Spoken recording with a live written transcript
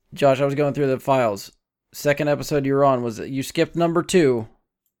Josh, I was going through the files. Second episode you were on was you skipped number 2,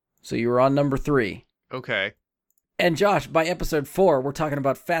 so you were on number 3. Okay. And Josh, by episode 4, we're talking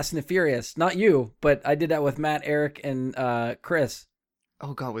about Fast and the Furious. Not you, but I did that with Matt, Eric, and Chris.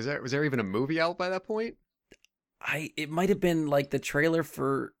 Oh god, was there even a movie out by that point? It might have been like the trailer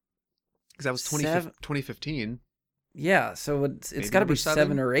for. Because that was 2015. Yeah, so it's Maybe got to be number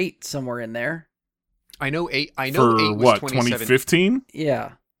 7 or 8 somewhere in there. I know eight. I For know 8 was what, 2015. 2015?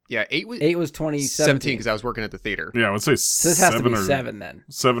 Yeah, Yeah, 8 was 2017 because I was working at the theater. Yeah, I would say So this has to be 7 or 7 then.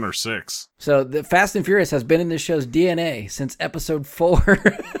 7 or 6. So the Fast and Furious has been in this show's DNA since episode 4.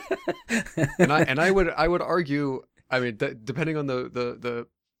 and I would argue. I mean, depending on the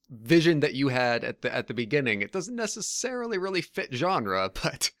vision that you had at the beginning, it doesn't necessarily really fit genre,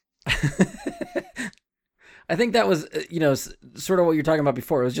 but I think that was, sort of what you're talking about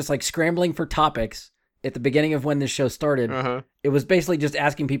before. It was just like scrambling for topics at the beginning of when this show started. It was basically just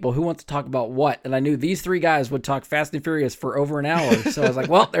asking people who wants to talk about what. And I knew these 3 guys would talk Fast and Furious for over an hour. So I was like,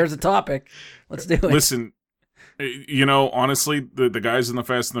 well, there's a topic. Let's do it. Listen, honestly, the guys in the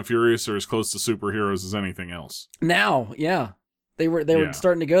Fast and the Furious are as close to superheroes as anything else. Now, yeah. They were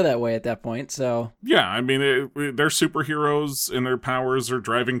starting to go that way at that point, so... Yeah, I mean, they're superheroes and their powers are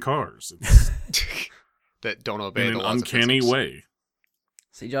driving cars. It's that don't obey in the an laws uncanny of physics. way.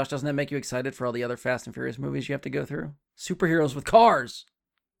 See, Josh, doesn't that make you excited for all the other Fast and Furious movies you have to go through? Superheroes with cars!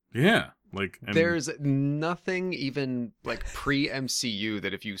 Yeah, There's nothing even like pre-MCU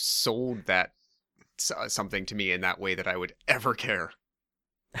that if you sold that something to me in that way that I would ever care.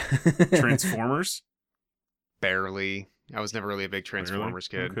 Transformers. Barely. I was never really a big Transformers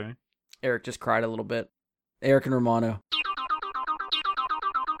kid. Okay. Eric just cried a little bit. Eric and Romano.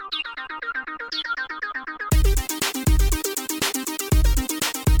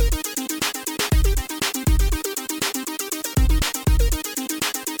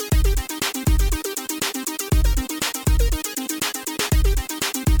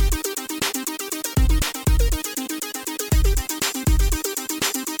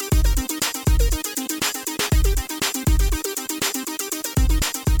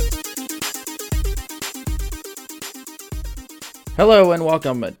 Hello and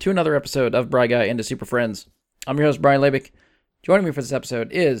welcome to another episode of Bry Guy into Super Friends. I'm your host, Brian Labick. Joining me for this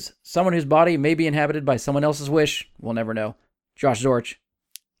episode is someone whose body may be inhabited by someone else's wish. We'll never know. Josh Zorch.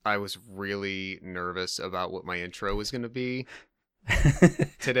 I was really nervous about what my intro was going to be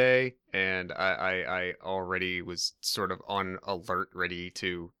today, and I already was sort of on alert, ready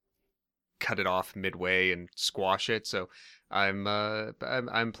to cut it off midway and squash it. So I'm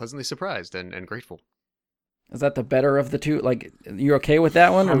pleasantly surprised and grateful. Is that the better of the two? Like, you're okay with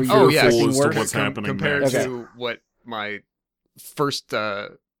that one? Or I'm you're yeah, expecting as to worse? what's happening compared next. to what my first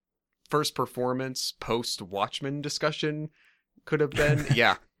performance post Watchmen discussion could have been.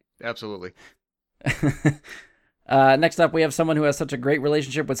 Yeah, absolutely. Next up, we have someone who has such a great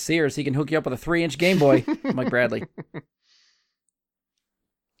relationship with Sears, he can hook you up with a 3-inch Game Boy. Mike Bradley.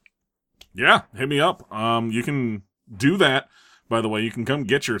 Yeah, hit me up. You can do that. By the way, you can come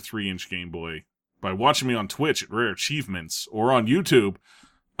get your 3-inch Game Boy by watching me on Twitch at Rare Achievements or on YouTube.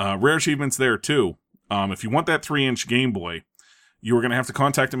 Rare Achievements there too. If you want that 3-inch Game Boy, you are going to have to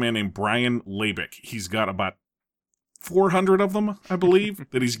contact a man named Brian Labick. He's got about 400 of them, I believe,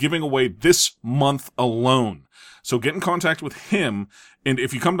 that he's giving away this month alone. So get in contact with him, and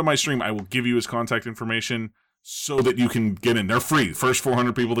if you come to my stream, I will give you his contact information so that you can get in. They're free. First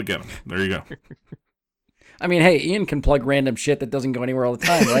 400 people to get them. There you go. I mean, hey, Ian can plug random shit that doesn't go anywhere all the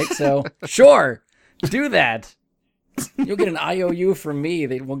time, right? So, sure, do that. You'll get an IOU from me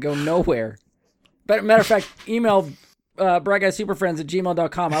that will go nowhere. But matter of fact, email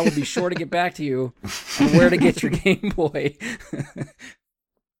brightguysuperfriends@gmail.com. I will be sure to get back to you on where to get your Game Boy.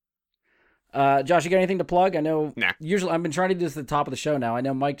 Josh, you got anything to plug? I know usually I've been trying to do this at the top of the show now. I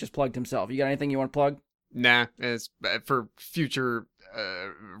know Mike just plugged himself. You got anything you want to plug? Nah, it's for future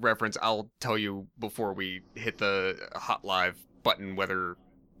reference. I'll tell you before we hit the hot live button whether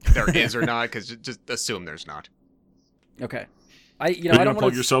there is or not, because just assume there's not. Okay. You're I gonna don't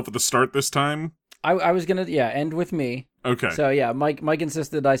plug yourself at the start this time. I was gonna end with me. Okay. So yeah, Mike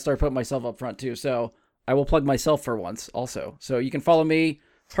insisted I start putting myself up front too. So I will plug myself for once also. So you can follow me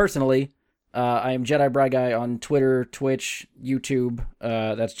personally. I am Jedi Bry Guy on Twitter, Twitch, YouTube.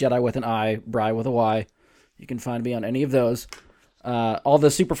 That's Jedi with an I, Bry with a Y. You can find me on any of those. All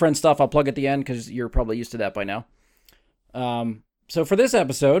the Super Friends stuff I'll plug at the end because you're probably used to that by now. So for this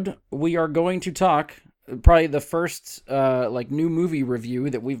episode, we are going to talk probably the first new movie review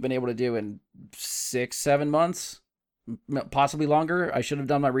that we've been able to do in 6-7 months, possibly longer. I should have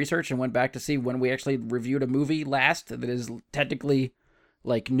done my research and went back to see when we actually reviewed a movie last that is technically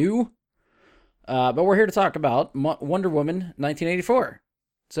like new. But we're here to talk about Wonder Woman 1984.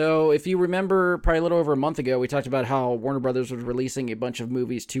 So if you remember, probably a little over a month ago, we talked about how Warner Brothers was releasing a bunch of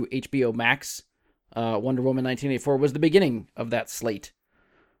movies to HBO Max. Wonder Woman 1984 was the beginning of that slate.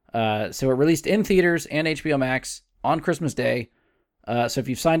 So it released in theaters and HBO Max on Christmas Day. So if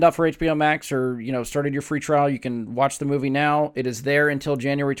you've signed up for HBO Max or, started your free trial, you can watch the movie now. It is there until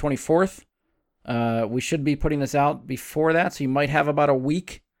January 24th. We should be putting this out before that, so you might have about a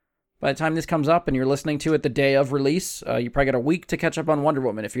week by the time this comes up and you're listening to it the day of release. You probably got a week to catch up on Wonder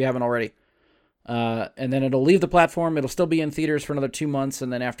Woman if you haven't already. And then it'll leave the platform. It'll still be in theaters for another 2 months.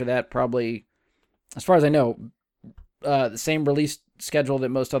 And then after that, probably, as far as I know, the same release schedule that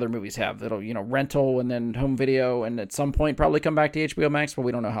most other movies have. It'll, rental and then home video. And at some point, probably come back to HBO Max, but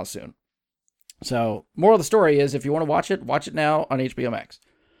we don't know how soon. So, moral of the story is if you want to watch it now on HBO Max.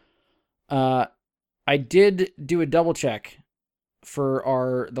 I did do a double check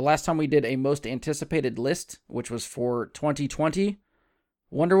for the last time we did a most anticipated list, which was for 2020.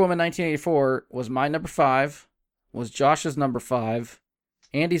 Wonder Woman 1984 was my number 5, was Josh's number 5,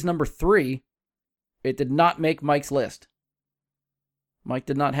 Andy's number 3. It did not make Mike's list. Mike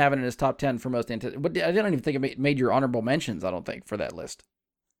did not have it in his top 10 for most anticipated. But I don't even think it made your honorable mentions, I don't think, for that list.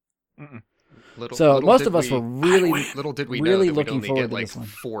 Most of us were really looking forward to this one.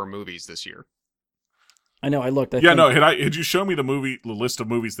 4 movies this year. I know. I looked. Had you shown me the list of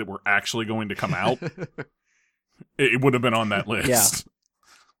movies that were actually going to come out, it would have been on that list.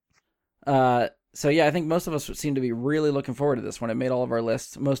 Yeah. I think most of us seem to be really looking forward to this one. It made all of our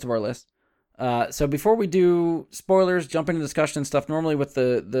lists, most of our lists. So before we do spoilers, jump into discussion and stuff, normally with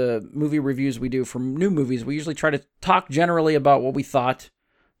the movie reviews we do for new movies, we usually try to talk generally about what we thought.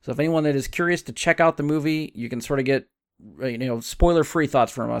 So if anyone that is curious to check out the movie, you can sort of get, spoiler-free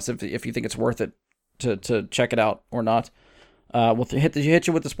thoughts from us if you think it's worth it to check it out or not. We'll hit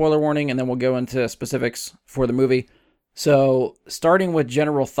you with the spoiler warning, and then we'll go into specifics for the movie. So starting with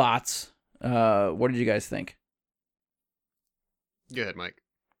general thoughts, what did you guys think? Go ahead, Mike.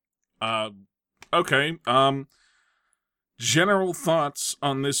 Okay. General thoughts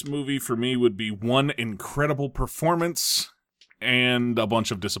on this movie for me would be one incredible performance and a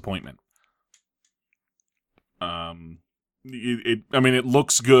bunch of disappointment. It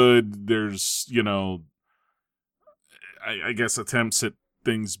looks good. There's, I guess attempts at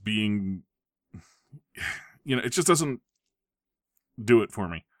things being, it just doesn't do it for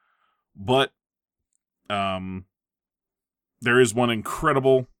me. But, there is one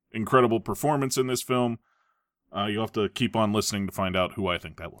incredible performance in this film. You'll have to keep on listening to find out who I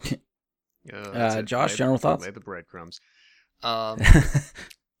think that was. Josh, general thoughts? Lay the breadcrumbs. I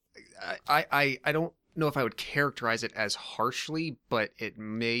don't know if I would characterize it as harshly, but it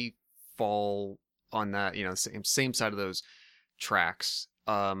may fall on that, same side of those tracks.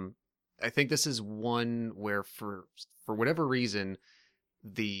 I think this is one where for whatever reason,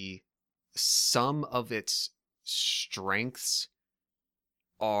 the sum of its strengths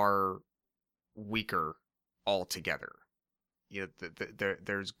are weaker altogether.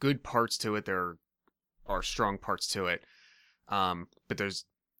 There's good parts to it. There are strong parts to it. But there's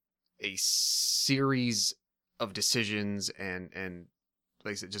a series of decisions and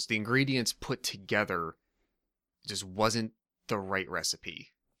like I said, just the ingredients put together just wasn't the right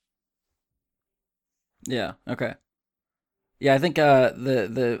recipe. Yeah. Okay. Yeah, I think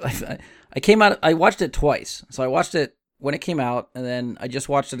I came out. I watched it twice. So I watched it when it came out, and then I just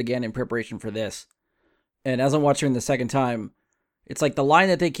watched it again in preparation for this. And as I'm watching the second time, it's like the line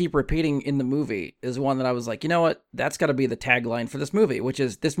that they keep repeating in the movie is one that I was like, you know what? That's got to be the tagline for this movie, which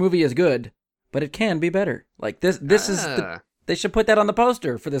is, this movie is good, but it can be better. Like this is they should put that on the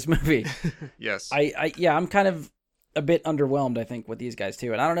poster for this movie. Yes. I'm kind of a bit underwhelmed, I think, with these guys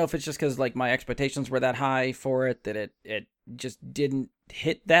too. And I don't know if it's just because like my expectations were that high for it that it just didn't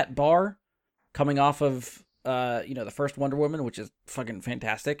hit that bar coming off of the first Wonder Woman, which is fucking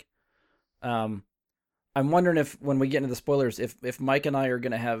fantastic. I'm wondering if when we get into the spoilers, if Mike and I are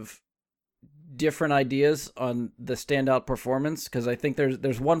going to have different ideas on the standout performance, because I think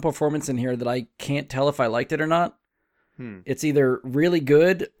there's one performance in here that I can't tell if I liked it or not. It's either really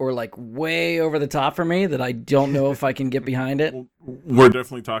good or like way over the top for me that I don't know if I can get behind it. We're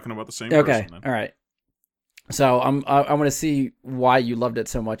definitely talking about the same person. Okay, all right. So I'm going to see why you loved it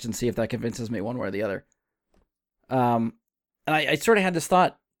so much and see if that convinces me one way or the other. And I sort of had this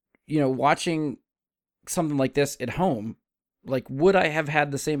thought, watching something like this at home, like, would I have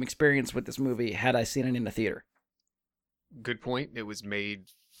had the same experience with this movie had I seen it in the theater? Good point. It was made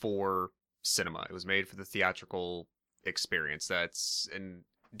for cinema. It was made for the theatrical experience. That's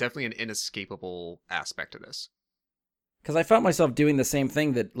definitely an inescapable aspect of this. because I found myself doing the same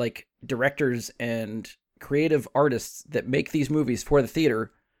thing that like directors and creative artists that make these movies for the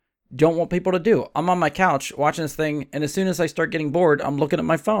theater don't want people to do. I'm on my couch watching this thing, and as soon as I start getting bored, I'm looking at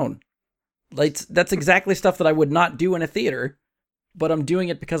my phone. Like, that's exactly stuff that I would not do in a theater, but I'm doing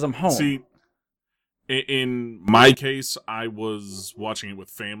it because I'm home. See, in my case, I was watching it with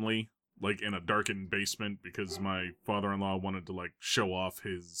family, like in a darkened basement, because my father-in-law wanted to like show off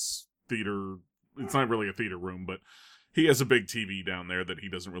his theater. It's not really a theater room, but he has a big TV down there that he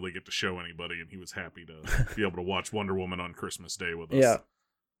doesn't really get to show anybody, and he was happy to be able to watch Wonder Woman on Christmas Day with us. Yeah.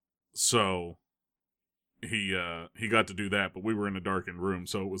 So he got to do that, but we were in a darkened room,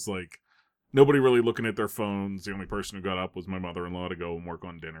 so it was like nobody really looking at their phones. The only person who got up was my mother-in-law to go and work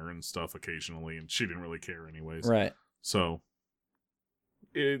on dinner and stuff occasionally, and she didn't really care anyways. Right. So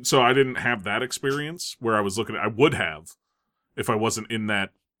I didn't have that experience where I was looking at, I would have if I wasn't in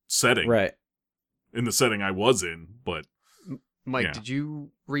that setting. Right. In the setting I was in, but Mike, yeah. Did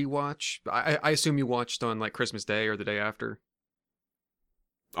you rewatch? I assume you watched on like Christmas Day or the day after.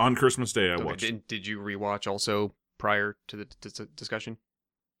 On Christmas Day I Okay, watched. Did you rewatch also prior to the discussion?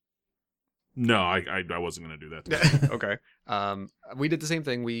 No, I wasn't going to do that. Okay. We did the same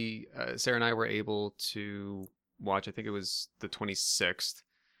thing. We Sarah and I were able to watch. I think it was the 26th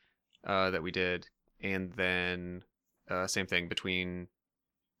that we did, and then same thing between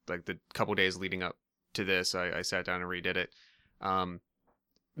like the couple days leading up to this. I sat down and redid it.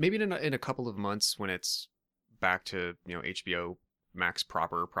 Maybe in a couple of months when it's back to HBO Max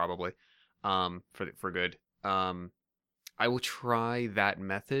proper, probably for good. I will try that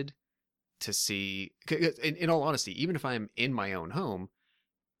method to see. In all honesty, even if I'm in my own home,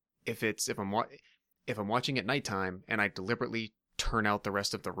 if I'm watching at nighttime and I deliberately turn out the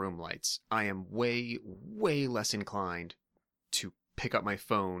rest of the room lights, I am way less inclined to pick up my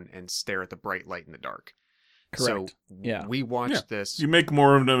phone and stare at the bright light in the dark. Correct. So Yeah. we watched this. You make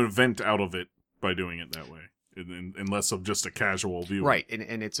more of an event out of it by doing it that way, and less of just a casual view. Right,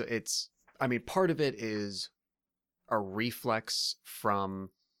 and it's. I mean, part of it is a reflex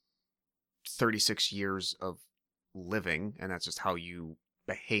from 36 years of living, and that's just how you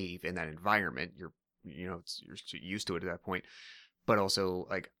behave in that environment. You're used to it at that point. But also,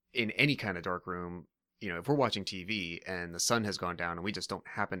 like in any kind of dark room, if we're watching TV and the sun has gone down and we just don't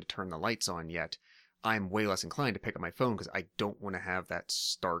happen to turn the lights on yet, I'm way less inclined to pick up my phone because I don't want to have that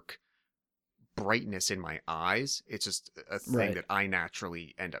stark brightness in my eyes. It's just a thing Right. that I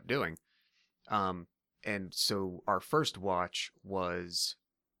naturally end up doing. And so our first watch was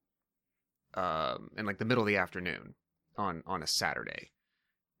in like the middle of the afternoon on a Saturday,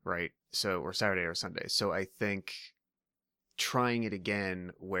 right? So, or Saturday or Sunday. So I think trying it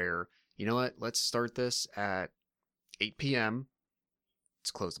again where, you know what, let's start this at 8 p.m.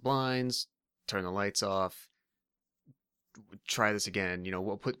 Let's close the blinds, turn the lights off, try this again.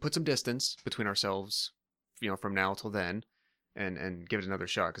 We'll put some distance between ourselves, from now till then, and give it another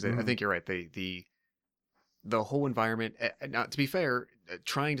shot. Because I think you're right. The whole environment. Now, to be fair,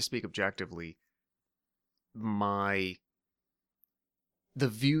 trying to speak objectively, I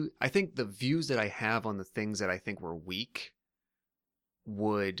think the views that I have on the things that I think were weak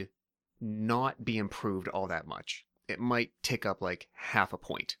would not be improved all that much. It might tick up like half a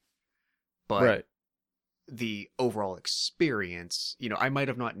point, but Right. the overall experience, I might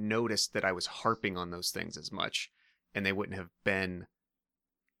have not noticed that I was harping on those things as much, and I wouldn't have been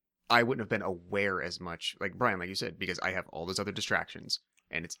aware as much, like Brian, like you said, because I have all those other distractions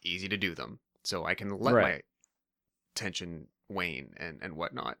and it's easy to do them. So I can let Right. my attention wane and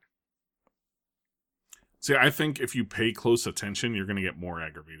whatnot. See, I think if you pay close attention, you're going to get more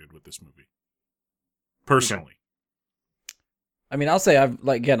aggravated with this movie. Personally. I mean, I'll say I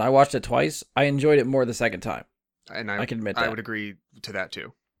watched it twice. I enjoyed it more the second time. And I can admit I that. would agree to that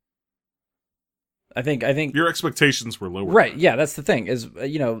too. I think Your expectations were lower. right. Yeah, that's the thing is,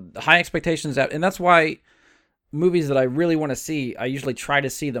 high expectations out, and that's why movies that I really want to see, I usually try to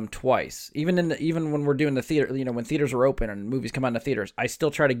see them twice. Even when we're doing the theater, when theaters are open and movies come out in the theaters, I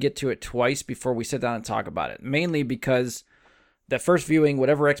still try to get to it twice before we sit down and talk about it. Mainly because that first viewing,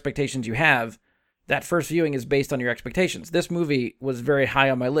 whatever expectations you have, that first viewing is based on your expectations. This movie was very high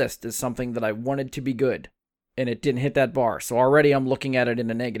on my list as something that I wanted to be good, and it didn't hit that bar. So already I'm looking at it in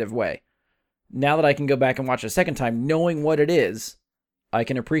a negative way. Now that I can go back and watch it a second time, knowing what it is, I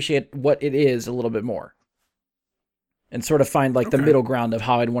can appreciate what it is a little bit more. And sort of find the middle ground of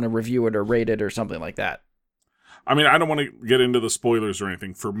how I'd want to review it or rate it or something like that. I mean, I don't want to get into the spoilers or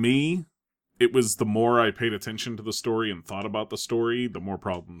anything. For me, it was the more I paid attention to the story and thought about the story, the more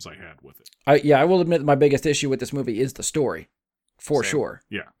problems I had with it. I will admit my biggest issue with this movie is the story. For Same. sure.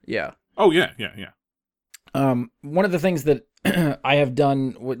 Yeah. Yeah. Oh, yeah. One of the things that I have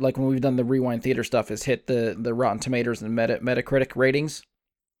done, like when we've done the Rewind Theater stuff, is hit the Rotten Tomatoes and Metacritic ratings.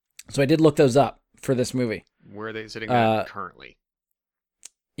 So I did look those up for this movie. Where are they sitting at currently?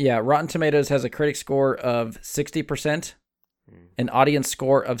 Yeah, Rotten Tomatoes has a critic score of 60%, an audience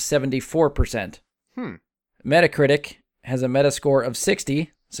score of 74%. Metacritic has a meta score of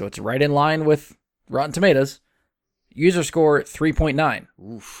 60, so it's right in line with Rotten Tomatoes. User score 3.9.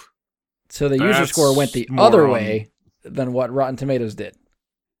 Oof. So the user score went the other way than what Rotten Tomatoes did.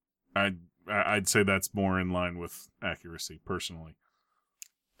 I'd say that's more in line with accuracy, personally.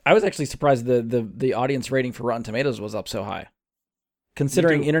 I was actually surprised the audience rating for Rotten Tomatoes was up so high,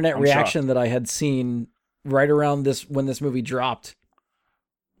 considering internet reaction that I had seen right around when this movie dropped.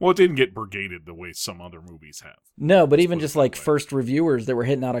 Well, it didn't get brigaded the way some other movies have. No, but even just like first reviewers that were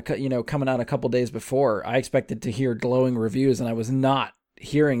hitting out coming out a couple days before, I expected to hear glowing reviews, and I was not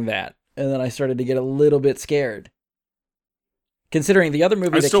hearing that. And then I started to get a little bit scared. Considering the other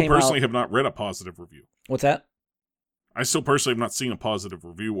movie that came out... I still personally have not read a positive review. What's that? I still personally have not seen a positive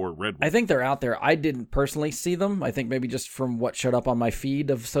review or read one. I think they're out there. I didn't personally see them. I think maybe just from what showed up on my feed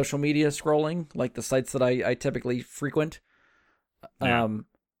of social media scrolling, like the sites that I typically frequent. Yeah.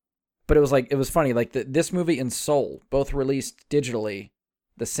 But it was funny. Like this movie and Soul both released digitally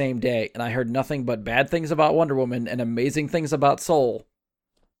the same day, and I heard nothing but bad things about Wonder Woman and amazing things about Soul.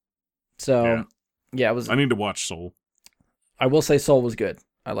 So, yeah, it was. I need to watch Soul. I will say Soul was good.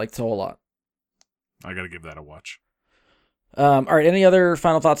 I liked Soul a lot. I got to give that a watch. All right. Any other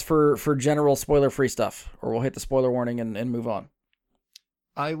final thoughts for general spoiler-free stuff, or we'll hit the spoiler warning and move on?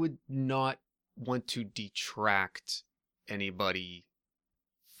 I would not want to detract anybody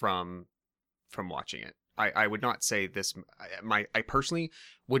from watching it. I would not say this. I personally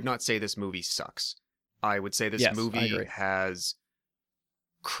would not say this movie sucks. I would say this movie has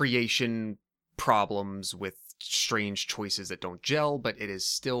creation problems with strange choices that don't gel, but it is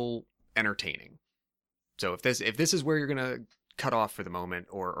still entertaining. So if this is where you're gonna cut off for the moment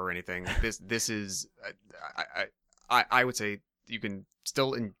or anything, this is I would say you can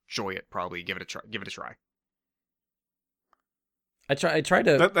still enjoy it. Probably give it a try. I try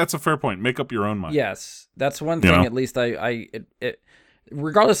to. That's a fair point. Make up your own mind. Yes, that's one thing. At least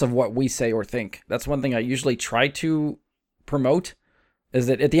regardless of what we say or think, that's one thing I usually try to promote. Is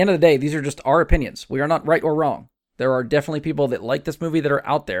that at the end of the day, these are just our opinions. We are not right or wrong. There are definitely people that like this movie that are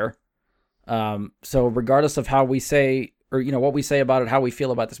out there. So regardless of how we say, or what we say about it, how we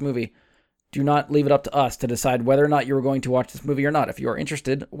feel about this movie, do not leave it up to us to decide whether or not you're going to watch this movie or not. If you are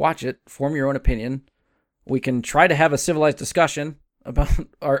interested, watch it, form your own opinion. We can try to have a civilized discussion about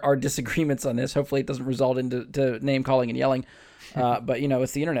our disagreements on this. Hopefully it doesn't result into name calling and yelling. But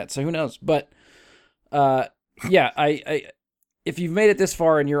it's the internet, so who knows? But, if you've made it this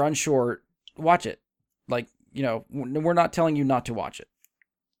far and you're unsure, watch it. Like, we're not telling you not to watch it.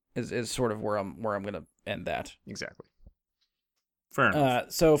 Is sort of where I'm going to end that. Exactly. Fair enough.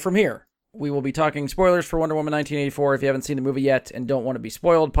 So from here, we will be talking spoilers for Wonder Woman 1984. If you haven't seen the movie yet and don't want to be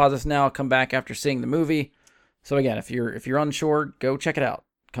spoiled, pause us now. Come back after seeing the movie. So again, if you're unsure, go check it out.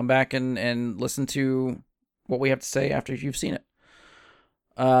 Come back and listen to what we have to say after you've seen it.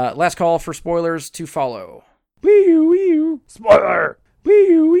 Last call for spoilers to follow. Wee-oo, spoiler!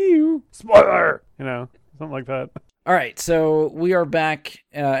 Wee-oo, spoiler! Something like that. All right, so we are back.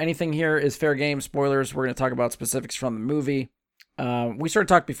 Anything here is fair game. Spoilers, we're going to talk about specifics from the movie. We started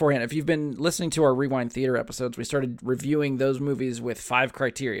talking beforehand. If you've been listening to our Rewind Theater episodes, we started reviewing those movies with 5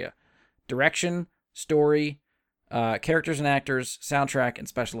 criteria: direction, story, characters and actors, soundtrack, and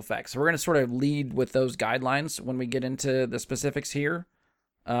special effects. So we're going to sort of lead with those guidelines when we get into the specifics here.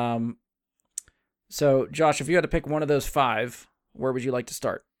 So, Josh, if you had to pick one of those 5, where would you like to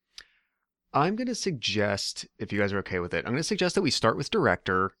start? I'm going to suggest, if you guys are okay with it, I'm going to suggest that we start with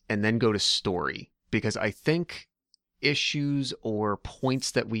director and then go to story, because I think issues or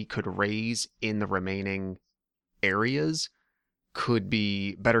points that we could raise in the remaining areas could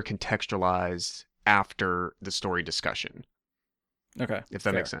be better contextualized after the story discussion. Okay. If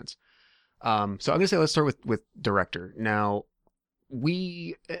that makes sense. So I'm going to say let's start with director. Now,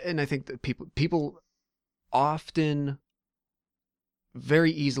 and I think that people often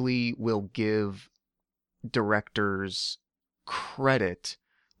very easily will give directors credit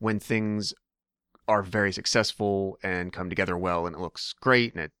when things are very successful and come together well and it looks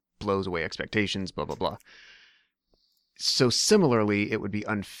great and it blows away expectations, blah, blah, blah. So similarly, it would be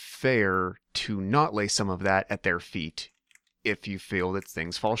unfair to not lay some of that at their feet if you feel that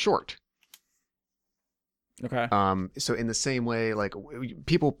things fall short. Okay. So in the same way, like,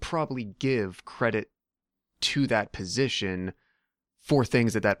 people probably give credit to that position for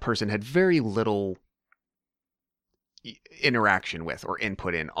things that person had very little interaction with or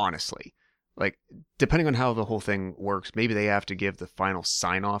input in, honestly. Like, depending on how the whole thing works, maybe they have to give the final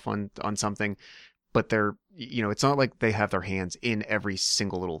sign off on something, but they're, it's not like they have their hands in every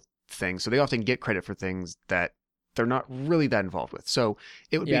single little thing. So they often get credit for things that they're not really that involved with. So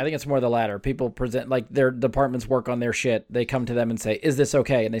it would be. I think it's more the latter. People present, like, their departments work on their shit. They come to them and say, is this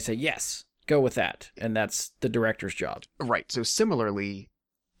okay? And they say, yes, go with that. And that's the director's job. Right. So similarly,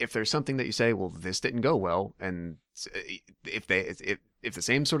 if there's something that you say, well, this didn't go well, and if the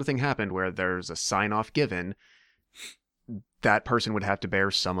same sort of thing happened where there's a sign off given, that person would have to bear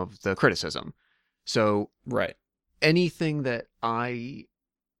some of the criticism. So right. Anything that I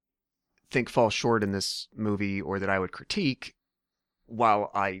think falls short in this movie or that I would critique, while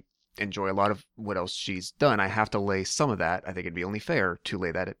I enjoy a lot of what else she's done, I have to lay some of that. I think it'd be only fair to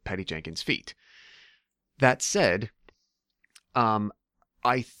lay that at Patty Jenkins' feet. That said,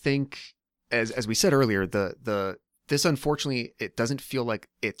 I think, as we said earlier, this unfortunately, it doesn't feel like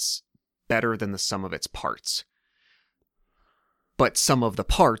it's better than the sum of its parts. But some of the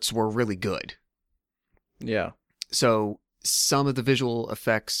parts were really good. Yeah. So some of the visual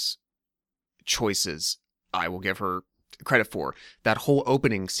effects choices I will give her credit for. That whole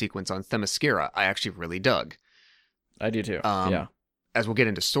opening sequence on Themyscira, I actually really dug. I do too. Yeah. As we'll get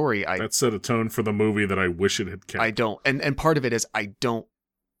into story, that set a tone for the movie that I wish it had kept. I don't, and part of it is I don't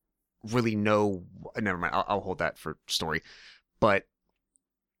really know. Never mind. I'll hold that for story. But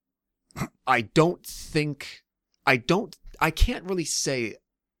I can't really say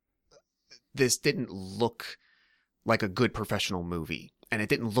this didn't look like a good professional movie, and it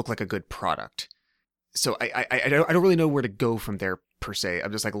didn't look like a good product. So I don't really know where to go from there per se.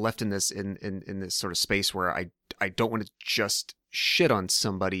 I'm just like left in this in this sort of space where I don't want to just shit on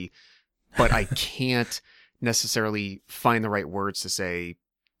somebody, but I can't necessarily find the right words to say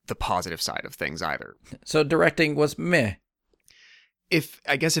the positive side of things either. So directing was meh.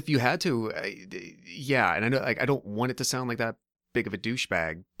 I guess if you had to, yeah, and I know, like, I don't want it to sound like that big of a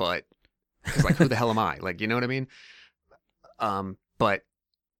douchebag, but because, like, who the hell am I? Like, you know what I mean? But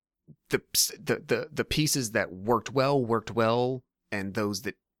the pieces that worked well, and those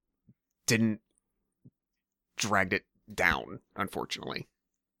that didn't dragged it down, unfortunately.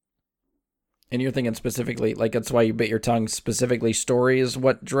 And you're thinking specifically, like, that's why you bit your tongue, specifically story is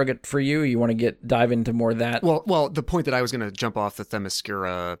what drug it for you? You want to dive into more of that? Well, the point that I was going to jump off the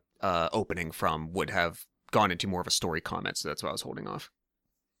Themyscira opening from would have gone into more of a story comment, so that's why I was holding off.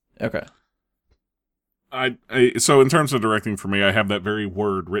 Okay. So in terms of directing for me, I have that very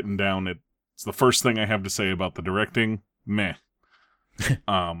word written down. It's the first thing I have to say about the directing. Meh.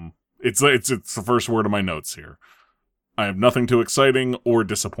 It's the first word of my notes here. I have nothing too exciting or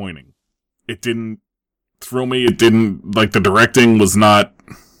disappointing. It didn't thrill me. It didn't, like, the directing was not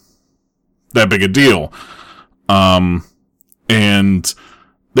that big a deal. And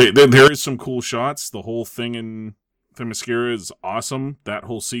there is some cool shots. The whole thing in Themyscira is awesome. That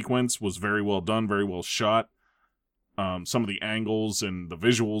whole sequence was very well done, very well shot. Some of the angles and the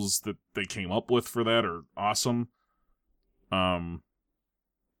visuals that they came up with for that are awesome. And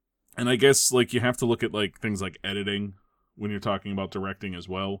I guess, like, you have to look at, like, things like editing when you're talking about directing as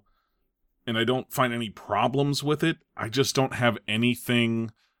well. And I don't find any problems with it. I just don't have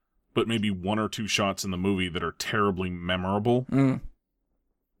anything but maybe one or two shots in the movie that are terribly memorable. Mm.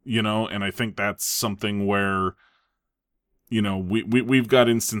 You know, and I think that's something where, you know, we've got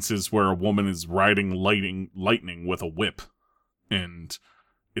instances where a woman is riding lightning with a whip. And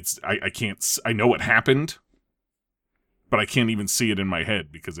I know it happened, but I can't even see it in my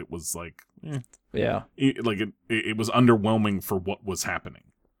head because it was like, yeah, it was underwhelming for what was happening.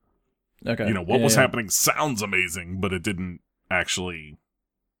 Okay. You know, what was happening sounds amazing, but it didn't actually,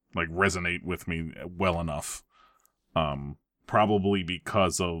 like, resonate with me well enough. Probably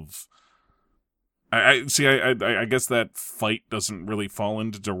because of, I guess that fight doesn't really fall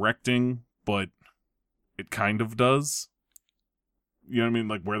into directing, but it kind of does. You know what I mean?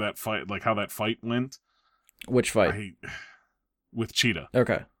 Like, where that fight, like, how that fight went. Which fight? With Cheetah.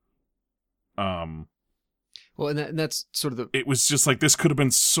 Okay. Well, and that's sort of it was just like, this could have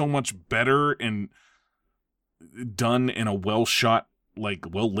been so much better and done in a well-shot,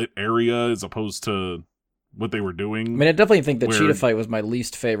 like, well-lit area as opposed to what they were doing. I mean, I definitely think the cheetah fight was my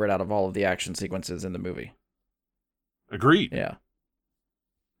least favorite out of all of the action sequences in the movie. Agreed. Yeah.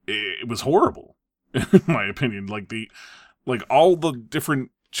 It was horrible, in my opinion. Like all the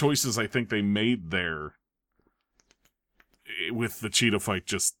different choices I think they made there with the cheetah fight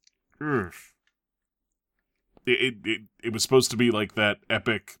just... Ugh. It was supposed to be like that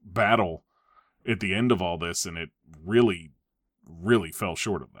epic battle at the end of all this, and it really, really fell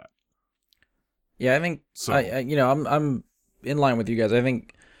short of that. Yeah, I think So I'm in line with you guys. I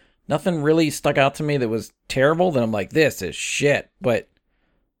think nothing really stuck out to me that was terrible. That I'm like, this is shit. But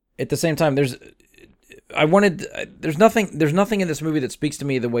at the same time, there's nothing in this movie that speaks to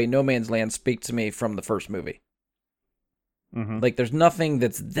me the way No Man's Land speaks to me from the first movie. Mm-hmm. Like, there's nothing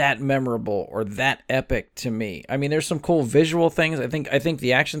that's that memorable or that epic to me. I mean, there's some cool visual things. I think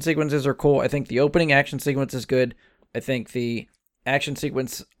the action sequences are cool. I think the opening action sequence is good. I think the action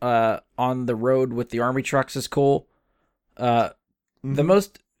sequence on the road with the army trucks is cool. The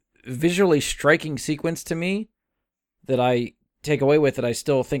most visually striking sequence to me that I take away with that I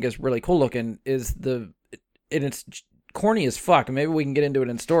still think is really cool looking is and it's corny as fuck. Maybe we can get into it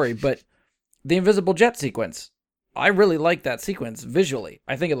in story, but the invisible jet sequence. I really like that sequence visually.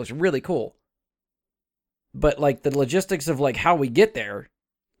 I think it looks really cool. But like the logistics of like how we get there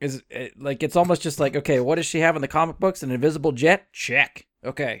is like, it's almost just like, okay, what does she have in the comic books? An invisible jet? Check.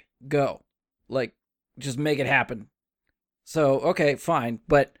 Okay, go. Like, just make it happen. So, okay, fine.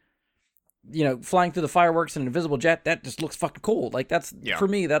 But, flying through the fireworks in an invisible jet, that just looks fucking cool. Like, for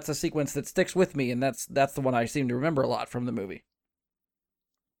me, that's a sequence that sticks with me, and that's the one I seem to remember a lot from the movie.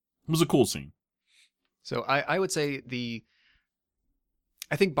 It was a cool scene. So I would say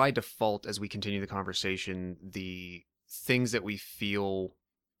I think by default, as we continue the conversation, the things that we feel,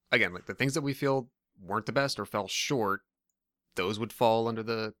 again, like the things that we feel weren't the best or fell short, those would fall under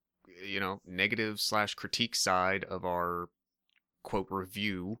the, negative/critique side of our quote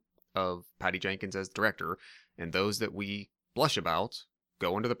review of Patty Jenkins as director. And those that we blush about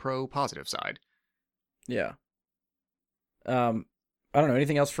go under the positive side. Yeah. I don't know,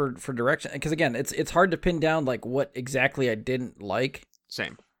 anything else for direction? Because again, it's hard to pin down like what exactly I didn't like.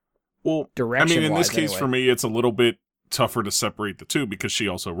 Same. Well, Direction-wise, I mean, in this case anyway. for me, it's a little bit tougher to separate the two because she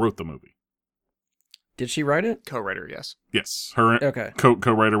also wrote the movie. Did she write it? Co-writer, yes. Yes, her Okay.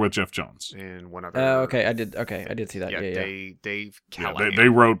 co-writer with Jeff Jones. And one other. Okay, I did see that. Yeah. Dave Yeah, Callahan. they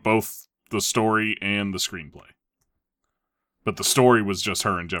wrote both the story and the screenplay. But the story was just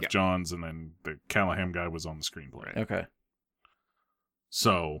her and Jeff Johns, and then the Callahan guy was on the screenplay. Okay.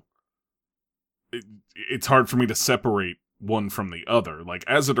 So it's hard for me to separate one from the other. Like,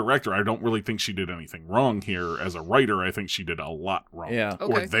 as a director, I don't really think she did anything wrong here. As a writer, I think she did a lot wrong. Yeah.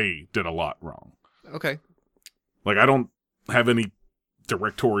 Or Okay. they did a lot wrong. Okay. Like, I don't have any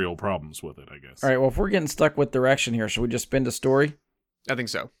directorial problems with it, I guess. All right, well, if we're getting stuck with direction here, should we just spin to story? I think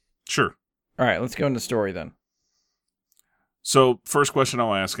so. Sure. All right, let's go into story then. So, first question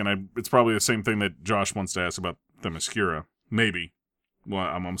I'll ask, and it's probably the same thing that Josh wants to ask about Themyscira. Maybe. Well,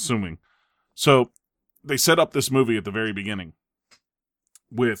 I'm assuming. So, they set up this movie at the very beginning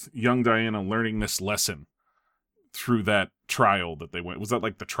with young Diana learning this lesson through that trial that they went. Was that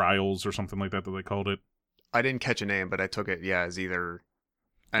like the trials or something like that they called it? I didn't catch a name, but I took it, as either...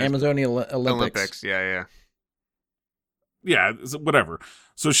 Amazonia Olympics. Yeah. Yeah, whatever.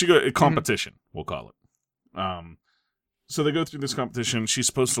 So she got a competition, we'll call it. So they go through this competition. She's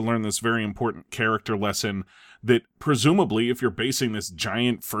supposed to learn this very important character lesson that presumably, if you're basing this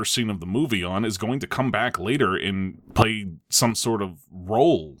giant first scene of the movie on, is going to come back later and play some sort of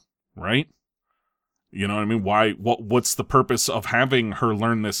role, right? You know what I mean? What's the purpose of having her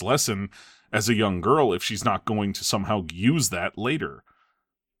learn this lesson as a young girl if she's not going to somehow use that later?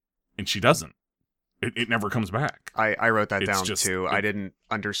 And she doesn't. It never comes back. I wrote that It's down just- too. I didn't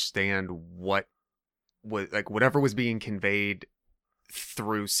understand what was like whatever was being conveyed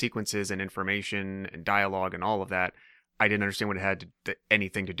through sequences and information and dialogue and all of that. I didn't understand what it had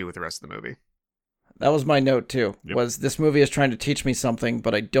anything to do with the rest of the movie. That was my note too. Yep. Was this movie is trying to teach me something,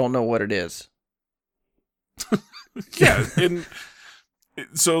 but I don't know what it is. Yeah, and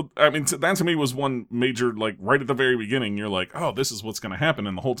so I mean, that to me was one major, like, right at the very beginning. You're like, oh, this is what's going to happen,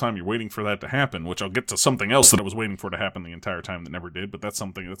 and the whole time you're waiting for that to happen. Which I'll get to something else that I was waiting for to happen the entire time that never did. But that's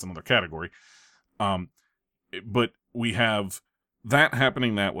another category. But we have that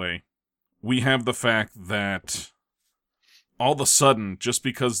happening that way. We have the fact that all of a sudden, just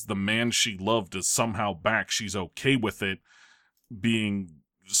because the man she loved is somehow back, she's okay with it being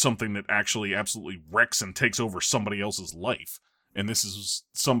something that actually absolutely wrecks and takes over somebody else's life. And this is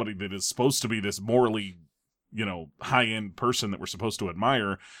somebody that is supposed to be this morally, high-end person that we're supposed to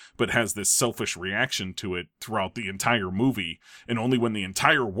admire, but has this selfish reaction to it throughout the entire movie. And only when the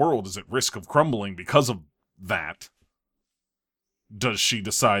entire world is at risk of crumbling because of that does she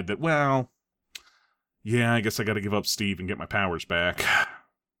decide that, well, yeah, I guess I got to give up Steve and get my powers back.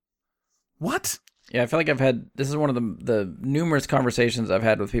 What? Yeah, I feel like this is one of the numerous conversations I've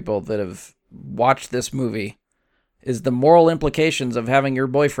had with people that have watched this movie, is the moral implications of having your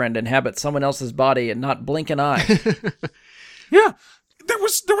boyfriend inhabit someone else's body and not blink an eye. Yeah, there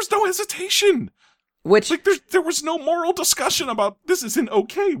was no hesitation. Which, Like there was no moral discussion about this isn't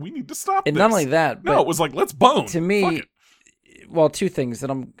okay. We need to stop and this. not only that, No, but it was like, let's bone. to Fuck me, it. well, two things that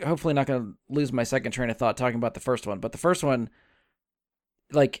I'm hopefully not going to lose my second train of thought talking about the first one. But the first one,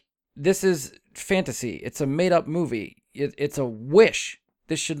 like, this is fantasy. It's a made-up movie. It's a wish.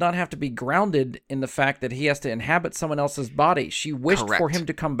 This should not have to be grounded in the fact that he has to inhabit someone else's body. She wished for Correct. him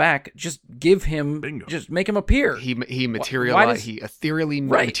to come back. Just give him, Bingo. just make him appear. He does- he ethereally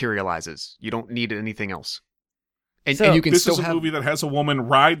Right. materializes. You don't need anything else. And, So- and you can This still is a have movie that has a woman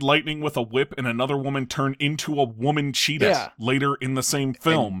ride lightning with a whip and another woman turn into a woman cheetah Yeah. later in the same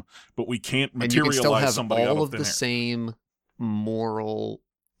film, but we can't and you can still materialize have somebody out all of of thin the air. same moral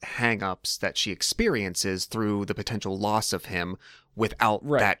hang-ups that she experiences through the potential loss of him without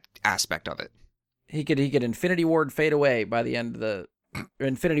Right. that aspect of it. He could Infinity Ward fade away by the end of the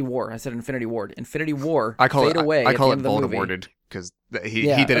Infinity War. I said Infinity Ward. Infinity War I call fade it away. I at call the it end of the movie. Voldemorted because he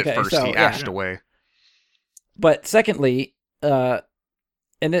Yeah, did okay, it first. so, He yeah. ashed away. But secondly, and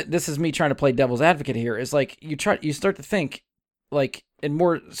this is me trying to play devil's advocate here, is like you start to think like, and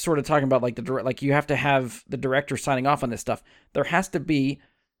more sort of talking about like like you have to have the director signing off on this stuff. There has to be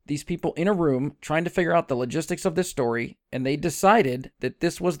these people in a room trying to figure out the logistics of this story, and they decided that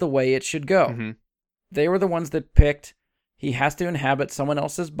this was the way it should go. Mhm. They were the ones that picked he has to inhabit someone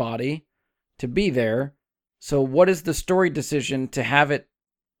else's body to be there. So what is the story decision to have it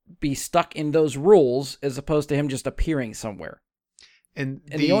be stuck in those rules as opposed to him just appearing somewhere? And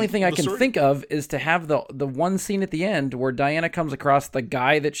And the only thing I the can story- think of is to have the one scene at the end where Diana comes across the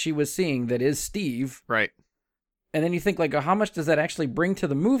guy that she was seeing that is Steve. right. And then you think, like, how much does that actually bring to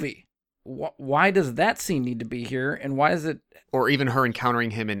the movie? Why does that scene need to be here? And why is it... Or even her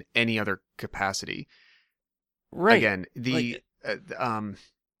encountering him in any other capacity. Right. Again, the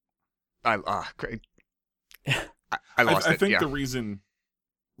Like- I lost I it. think yeah. the reason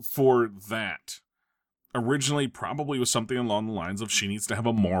for that originally probably was something along the lines of she needs to have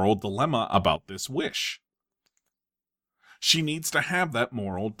a moral dilemma about this wish. She needs to have that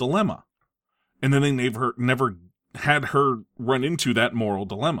moral dilemma. And then they never had her run into that moral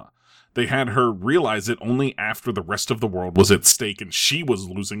dilemma. They had her realize it only after the rest of the world was at stake and she was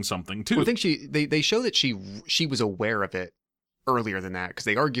losing something too. Well, I think they show that she was aware of it earlier than that because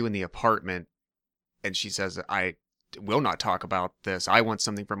they argue in the apartment, and she says, "I will not talk about this. I want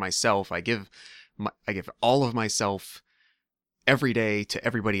something for myself. I give all of myself every day to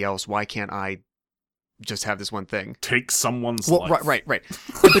everybody else. Why can't I just have this one thing?" Take someone's Well, life. right. But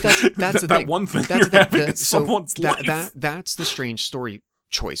that's the that thing. one thing That's you're the having thing. is someone's life. That's the strange story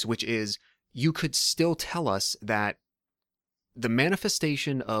choice, which is you could still tell us that the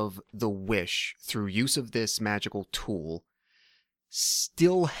manifestation of the wish through use of this magical tool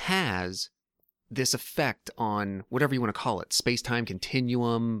still has this effect on whatever you want to call it, space-time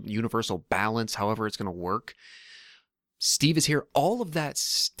continuum, universal balance, however it's going to work. Steve is here. All of that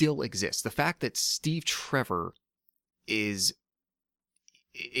still exists. The fact that Steve Trevor is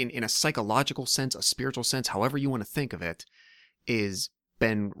in a psychological sense, a spiritual sense, however you want to think of it, is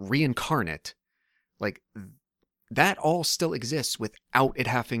been reincarnate, like that all still exists without it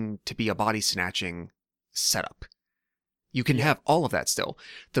having to be a body snatching setup. You can have all of that still.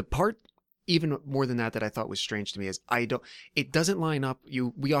 The part even more than that I thought was strange to me is it doesn't line up.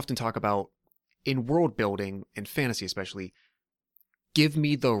 We often talk about in world building and fantasy especially, give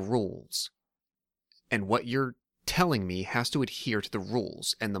me the rules, and what you're telling me has to adhere to the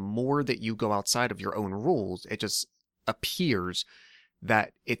rules. And the more that you go outside of your own rules, it just appears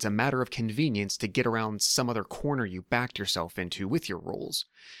that it's a matter of convenience to get around some other corner you backed yourself into with your rules.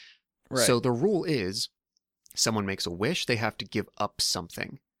 Right. So the rule is someone makes a wish, they have to give up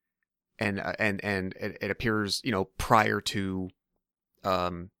something. And it appears, prior to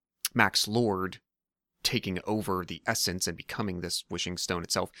Max Lord taking over the essence and becoming this wishing stone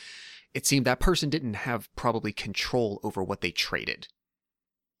itself, it seemed that person didn't have probably control over what they traded.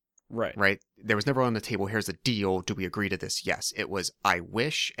 Right? There was never on the table, here's the deal, do we agree to this? Yes. It was, I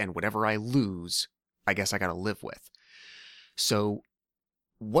wish, and whatever I lose, I guess I gotta live with. So,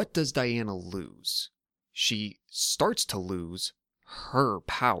 what does Diana lose? She starts to lose her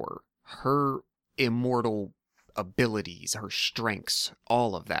power, her immortal abilities, her strengths,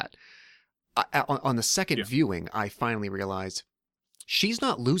 all of that. On the second viewing, I finally realized she's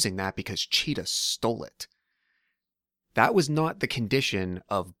not losing that because Cheetah stole it. That was not the condition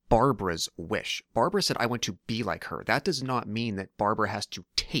of Barbara's wish. Barbara said, I want to be like her. That does not mean that Barbara has to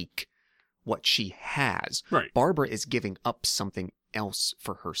take what she has. Right. Barbara is giving up something else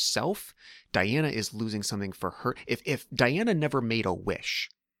for herself. Diana is losing something for her. If Diana never made a wish,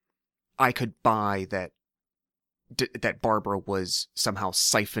 I could buy that Barbara was somehow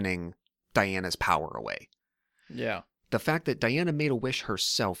siphoning Diana's power away. Yeah. The fact that Diana made a wish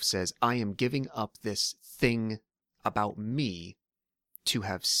herself says, I am giving up this thing about me to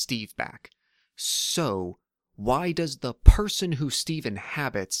have Steve back. So why does the person who Steve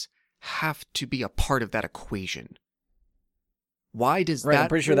inhabits have to be a part of that equation? Why does Right, that... I'm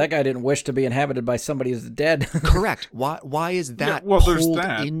pretty sure that guy didn't wish to be inhabited by somebody who's dead. Correct. Why is that there's pulled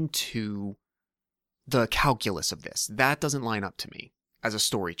that. into the calculus of this? That doesn't line up to me as a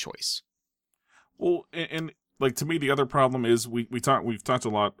story choice. Well, and like to me, the other problem is we've talked a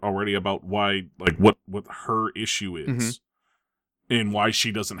lot already about why, like, what her issue is, and why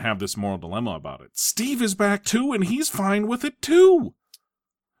she doesn't have this moral dilemma about it. Steve is back too, and he's fine with it too.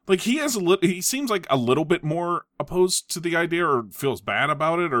 Like, he seems like a little bit more opposed to the idea, or feels bad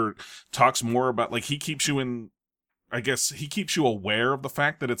about it, or talks more about, like, he keeps you aware of the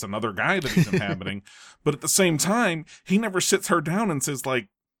fact that it's another guy that he's inhabiting, but at the same time, he never sits her down and says, like,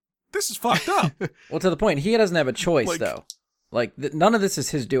 this is fucked up. Well, to the point, he doesn't have a choice, Like- though. Like, none of this is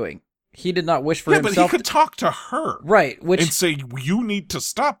his doing. He did not wish for Yeah, but he himself. could talk to her. Right, which... And say, you need to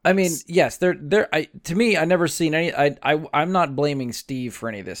stop this. I mean, yes, to me, I never seen any. I'm not blaming Steve for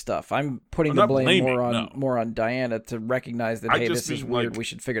any of this stuff. I'm putting I'm the not blame blaming, more on Diana to recognize that, I hey, just this is mean, weird. like- We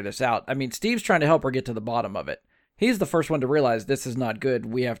should figure this out. I mean, Steve's trying to help her get to the bottom of it. He's the first one to realize this is not good.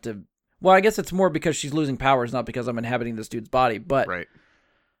 We have to. Well, I guess it's more because she's losing powers, not because I'm inhabiting this dude's body. But Right.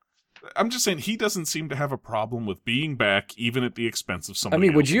 I'm just saying, he doesn't seem to have a problem with being back, even at the expense of I somebody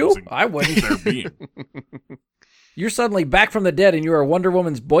mean, would else you? losing I wouldn't. their being. You're suddenly back from the dead, and you're a Wonder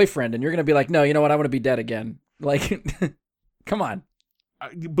Woman's boyfriend, and you're gonna be like, no, you know what? I want to be dead again. Like, come on.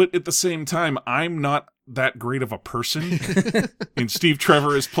 But at the same time, I'm not that great of a person. And Steve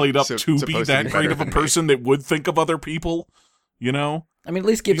Trevor is played up So- to be supposed to that be great better of a than me. person that would think of other people, you know? I mean, at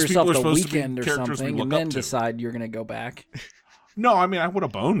least give These yourself people are the supposed to be weekend or characters we something, look and up then to. decide you're gonna go back. No, I mean, I would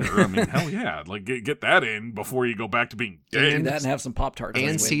have boned her. I mean, hell yeah. Like, get that in before you go back to being Do dead. that and have some Pop-Tarts.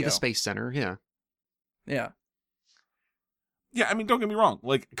 And see the Space Center, yeah. Yeah. Yeah, I mean, don't get me wrong.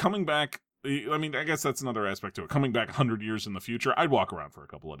 Like, coming back, I mean, I guess that's another aspect to it. Coming back 100 years in the future, I'd walk around for a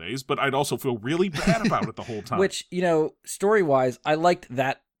couple of days, but I'd also feel really bad about it the whole time. Which, you know, story-wise, I liked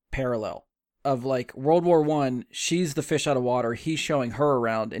that parallel of, like, World War I, she's the fish out of water, he's showing her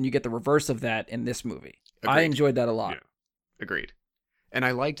around, and you get the reverse of that in this movie. I Agreed. enjoyed that a lot. Yeah. Agreed. And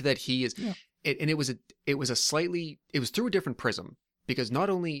I liked that he is, Yeah. it was through a different prism, because not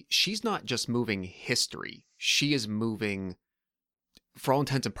only, she's not just moving history, she is moving, for all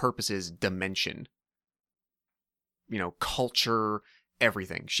intents and purposes, dimension. You know, culture,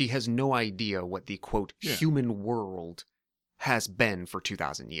 everything. She has no idea what the, quote, Yeah. human world has been for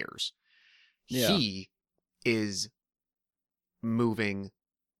 2,000 years. Yeah. He is moving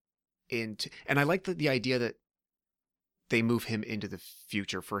into, and I like the idea that they move him into the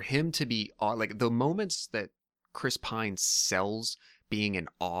future, for him to be like the moments that Chris Pine sells being in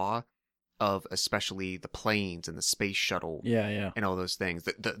awe of, especially the planes and the space shuttle Yeah. and all those things,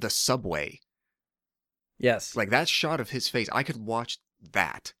 the subway, Yes. like that shot of his face, I could watch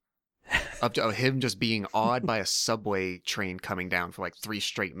that up to him just being awed by a subway train coming down for like 3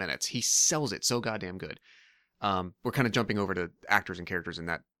 straight minutes. He sells it so goddamn good. We're kind of jumping over to actors and characters in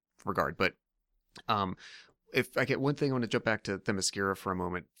that regard, but if I get one thing I want to jump back to Themyscira for a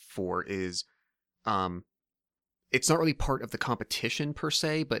moment for is, it's not really part of the competition per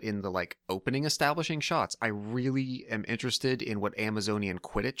se, but in the like opening establishing shots, I really am interested in what Amazonian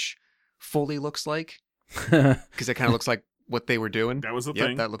Quidditch fully looks like, because it kind of looks like what they were doing. That was the Yep,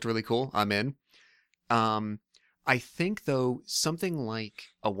 thing. that looked really cool. I'm in. I think though something like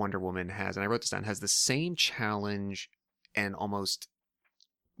a Wonder Woman has, and I wrote this down, has the same challenge and almost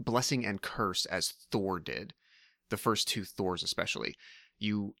blessing and curse as Thor did. The first 2 Thors especially.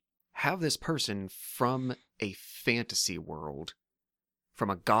 You have this person from a fantasy world, from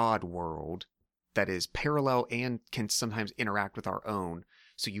a god world that is parallel and can sometimes interact with our own.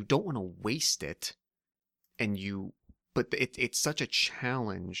 So you don't want to waste it, but it's such a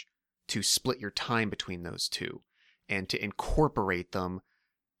challenge to split your time between those two and to incorporate them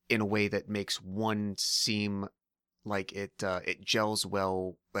in a way that makes one seem like it gels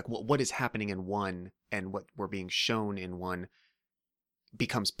well, like what is happening in one and what we're being shown in one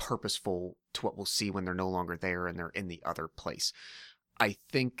becomes purposeful to what we'll see when they're no longer there and they're in the other place. I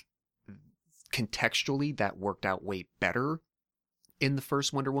think contextually that worked out way better in the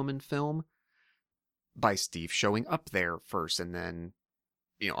first Wonder Woman film by Steve showing up there first, and then,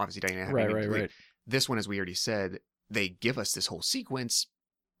 you know, obviously Diana having to leave. Right. This one, as we already said, they give us this whole sequence,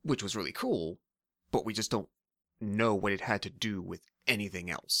 which was really cool, but we just don't know what it had to do with anything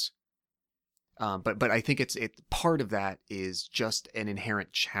else. But I think it's part of that is just an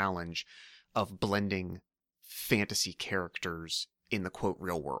inherent challenge of blending fantasy characters in the quote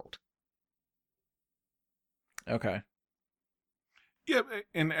real world. Okay. Yeah,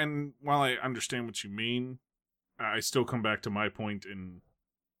 and while I understand what you mean, I still come back to my point in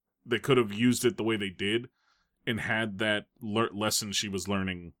they could have used it the way they did and had that lesson she was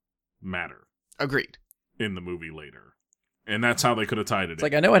learning matter Agreed. in the movie later. And that's how they could have tied it It's in.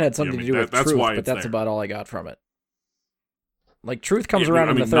 like, I know it had something You know, to do with that's truth, why but it's that's there. about all I got from it. Like, truth comes Yeah, around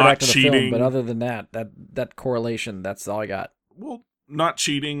I in the mean, third not act of the film, cheating. but other than that correlation, that's all I got. Well, not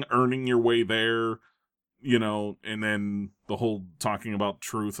cheating, earning your way there, you know, and then the whole talking about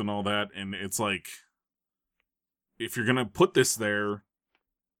truth and all that. And it's like, if you're going to put this there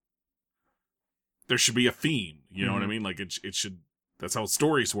should be a theme. You know what I mean? Like, it should, that's how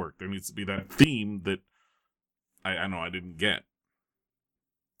stories work. There needs to be that theme that I know I didn't get.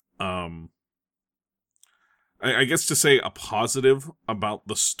 I guess to say a positive about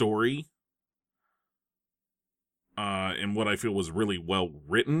the story, and what I feel was really well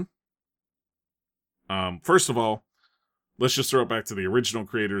written. First of all, let's just throw it back to the original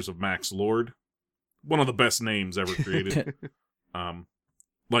creators of Max Lord. One of the best names ever created.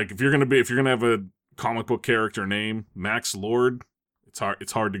 Like, if you're gonna have a comic book character name, Max Lord,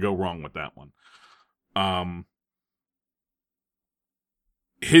 it's hard to go wrong with that one.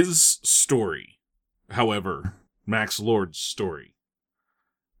 His story, however, Max Lord's story,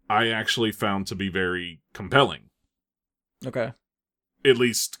 I actually found to be very compelling. Okay. At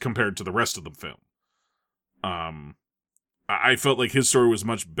least compared to the rest of the film. I felt like his story was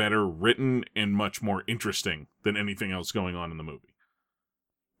much better written and much more interesting than anything else going on in the movie.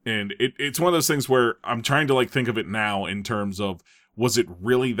 And it's one of those things where I'm trying to, like, think of it now in terms of, was it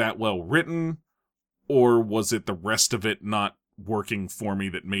really that well written, or was it the rest of it not working for me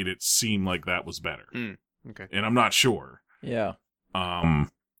that made it seem like that was better? Okay. And I'm not sure. Yeah.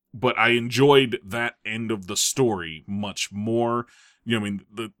 But I enjoyed that end of the story much more. You know, I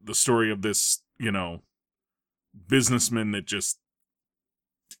mean, the story of this, you know, businessman that just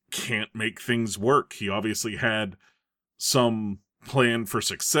can't make things work. He obviously had some plan for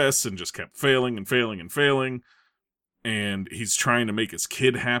success and just kept failing and failing and failing. And he's trying to make his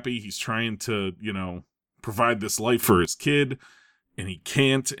kid happy. He's trying to, you know, provide this life for his kid, and he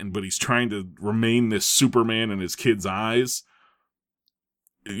can't. But he's trying to remain this Superman in his kid's eyes.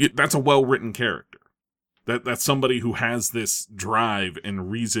 That's a well-written character. That's somebody who has this drive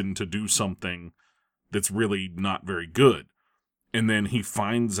and reason to do something that's really not very good. And then he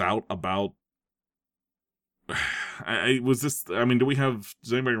finds out about... does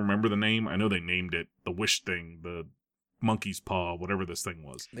anybody remember the name? I know they named it the Wish thing, the monkey's paw, whatever this thing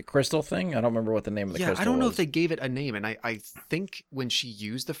was. The crystal thing? I don't remember what the name of the crystal was. I don't know if they gave it a name, and I think when she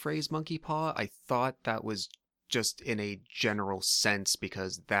used the phrase monkey paw, I thought that was just in a general sense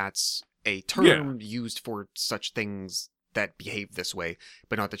because that's a term used for such things that behave this way,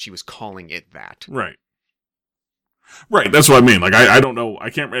 but not that she was calling it that. Right. Right, that's what I mean. Like, I don't know. I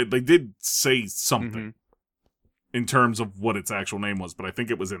can't... They did say something in terms of what its actual name was, but I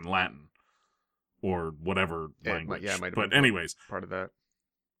think it was in Latin or whatever language. It might have but been anyways, part of that.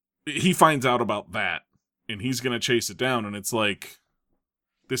 He finds out about that, and he's going to chase it down, and it's like,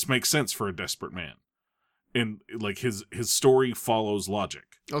 this makes sense for a desperate man. And, like, his story follows logic.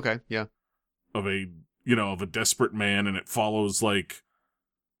 Okay, yeah. Of a desperate man, and it follows, like,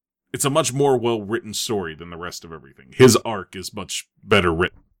 it's a much more well-written story than the rest of everything. His arc is much better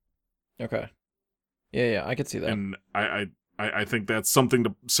written. Okay. Yeah, I could see that. And I think that's something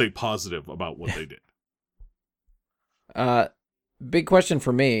to say positive about what they did. Big question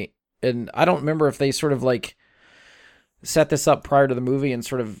for me, and I don't remember if they sort of, like, set this up prior to the movie and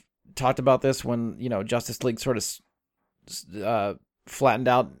sort of talked about this when, you know, Justice League sort of flattened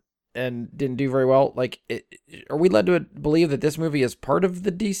out and didn't do very well. Like, are we led to believe that this movie is part of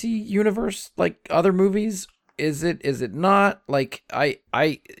the DC universe, like other movies? Is it not? Like, I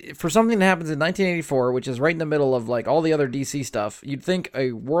for something that happens in 1984, which is right in the middle of, like, all the other DC stuff, you'd think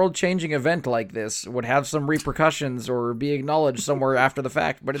a world-changing event like this would have some repercussions or be acknowledged somewhere after the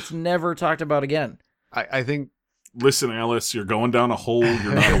fact, but it's never talked about again. I think... Listen, Alice, you're going down a hole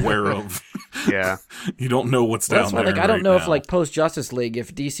you're not aware of. Yeah. You don't know what's down That's why, there. like, I don't right know now. if, like, post-Justice League,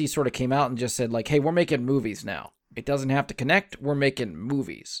 if DC sort of came out and just said, like, hey, we're making movies now. It doesn't have to connect. We're making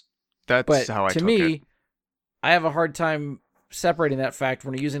movies. That's But how I to took me, it. I have a hard time separating that fact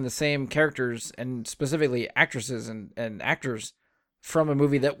when you're using the same characters and specifically actresses and actors from a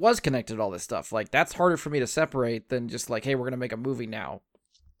movie that was connected to all this stuff. Like, that's harder for me to separate than just like, hey, we're going to make a movie now.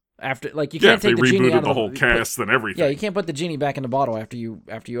 after, like, you Yeah, can't if they take the genie out rebooted of the whole cast and everything. Yeah, you can't put the genie back in the bottle after you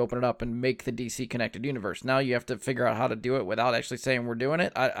open it up and make the DC connected universe. Now you have to figure out how to do it without actually saying we're doing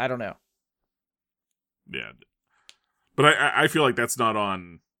it. I don't know. Yeah. But I feel like that's not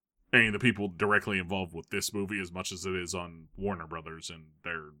on any of the people directly involved with this movie as much as it is on Warner Brothers and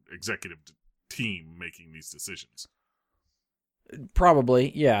their executive team making these decisions.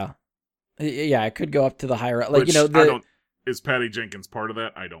 Probably, yeah. Yeah, it could go up to the higher, like, Which, you know, is Patty Jenkins part of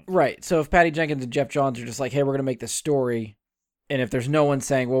that? I don't. Right. So if Patty Jenkins and Jeff Johns are just like, hey, we're going to make this story, and if there's no one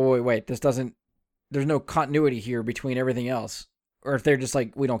saying, well, wait, there's no continuity here between everything else, or if they're just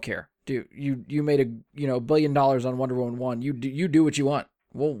like, we don't care, dude, you made $1 billion on Wonder Woman 1, you do what you want,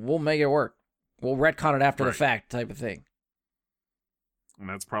 we'll make it work, we'll retcon it after the fact, type of thing. And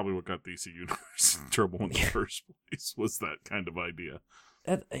that's probably what got DC Universe in trouble in the first place, was that kind of idea.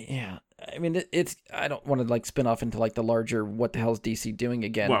 Yeah, I mean, it's. I don't want to like spin off into like the larger "what the hell is DC doing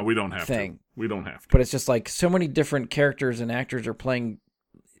again?" Well, we don't have thing. to. We don't have to. But it's just like so many different characters and actors are playing.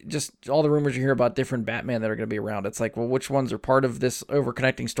 Just all the rumors you hear about different Batman that are going to be around. It's like, well, which ones are part of this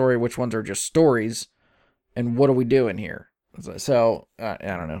overconnecting story? Which ones are just stories? And what are we doing here? So I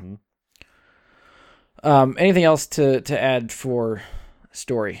don't know. Anything else to add for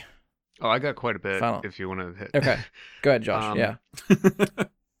story? Oh, I got quite a bit. Final. If you want to hit. Okay, go ahead, Josh. Yeah.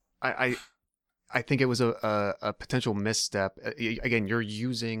 I think it was a potential misstep. Again, you're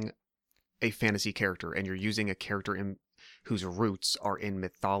using a fantasy character, and you're using a character whose roots are in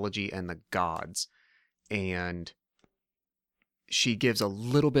mythology and the gods. And she gives a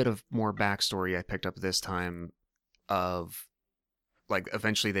little bit of more backstory I picked up this time of, like,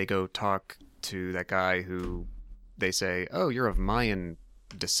 eventually they go talk to that guy who they say, oh, you're of Mayan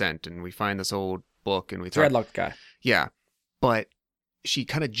descent, and we find this old book and we talk. Dreadlocked guy. Yeah. But she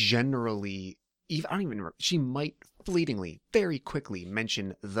kind of generally, I don't even remember, she might fleetingly, very quickly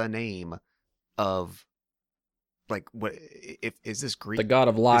mention the name of, like, what, if is this Greek? The god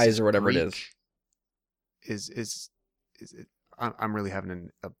of lies or whatever Greek? it is. Is it, I'm really having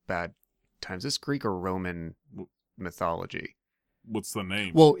a bad time. Is this Greek or Roman mythology? What's the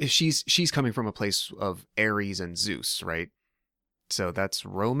name? Well, if she's coming from a place of Ares and Zeus, right? So that's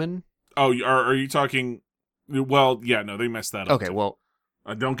Roman? Oh, are you talking? Well, yeah, no, they messed that up. Okay, too. well,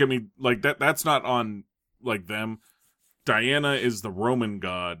 don't get me like that. That's not on like them. Diana is the Roman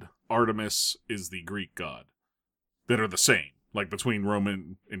god. Artemis is the Greek god. That are the same, like between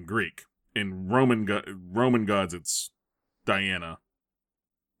Roman and Greek. In Roman gods, it's Diana.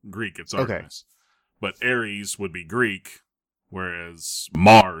 Greek, it's Artemis. But Ares would be Greek, whereas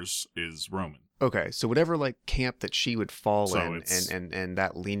Mars is Roman. okay, so whatever, like, camp that she would fall So in, it's- and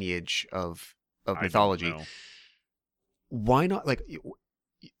that lineage of I don't mythology, know. why not, like,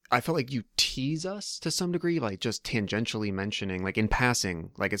 I felt like you tease us to some degree, like just tangentially mentioning, like in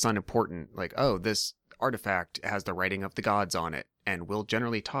passing, like it's not important, like, oh, this artifact has the writing of the gods on it, and we'll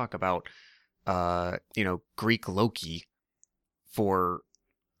generally talk about Greek Loki for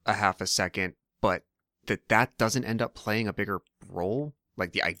a half a second, but that doesn't end up playing a bigger role,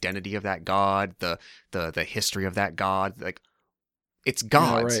 like the identity of that god, the history of that god, like, it's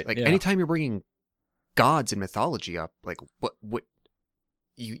gods. right, Like, yeah. anytime you're bringing gods and mythology up, like, what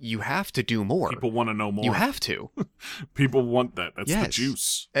you have to do more. People want to know more. You have to. People want that. That's the Yes.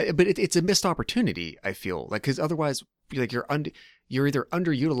 juice. But it's a missed opportunity, I feel, like, because otherwise, like, you're either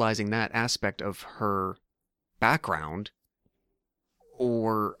underutilizing that aspect of her background,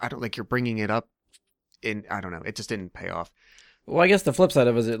 or you're bringing it up in, I don't know, it just didn't pay off. Well, I guess the flip side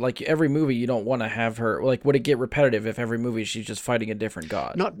of it is, like, every movie you don't want to have her, like, would it get repetitive if every movie she's just fighting a different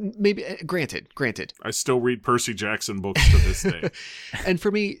god? Not maybe, granted. I still read Percy Jackson books to this day. And for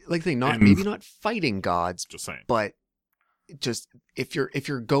me, like, And- maybe not fighting gods, Just saying. but just if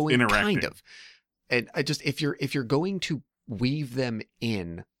you're going Interacting. kind of, and if you're going to weave them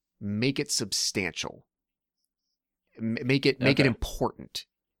in, make it substantial, make it Okay. important.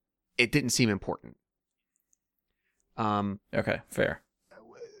 It didn't seem important. Okay, fair.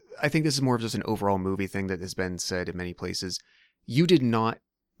 I think this is more of just an overall movie thing that has been said in many places. You did not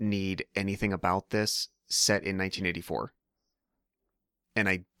need anything about this set in 1984, and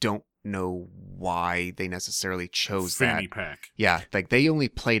I don't know why they necessarily chose Fanny that. pack. Yeah, like, they only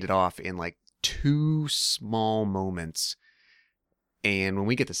played it off in, like, 2 small moments, and when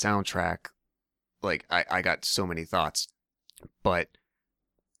we get the soundtrack, like, I got so many thoughts, but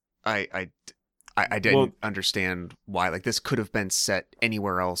I didn't understand why. Like, this could have been set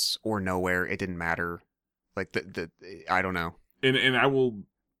anywhere else or nowhere. It didn't matter. Like, I don't know. And I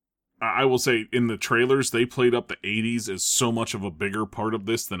will say, in the trailers, they played up the 80s as so much of a bigger part of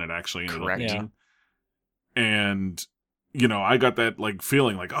this than it actually ended Correct. up being. And I got that like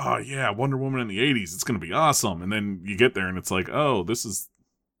feeling like, oh yeah, Wonder Woman in the 80s, it's gonna be awesome. And then you get there and it's like, oh, is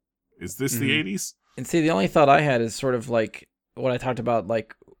this the 80s? And see, the only thought I had is sort of like what I talked about,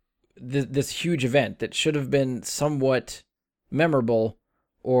 like this huge event that should have been somewhat memorable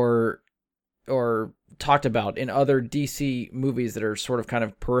or talked about in other DC movies that are sort of kind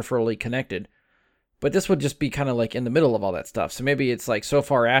of peripherally connected. But this would just be kind of like in the middle of all that stuff. So maybe it's like so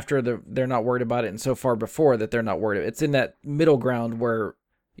far after they're not worried about it, and so far before that they're not worried. It's in that middle ground where,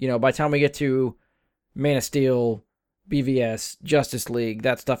 by the time we get to Man of Steel, BVS, Justice League,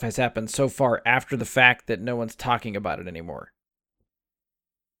 that stuff has happened so far after the fact that no one's talking about it anymore.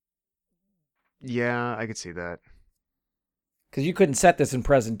 Yeah, I could see that. Because you couldn't set this in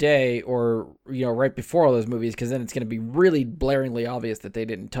present day or, right before all those movies, because then it's going to be really blaringly obvious that they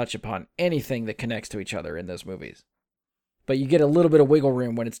didn't touch upon anything that connects to each other in those movies. But you get a little bit of wiggle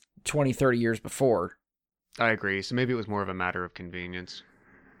room when it's 20, 30 years before. I agree. So maybe it was more of a matter of convenience.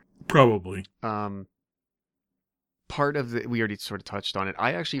 Probably. Part of we already sort of touched on it.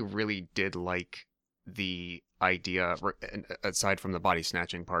 I actually really did like the idea, aside from the body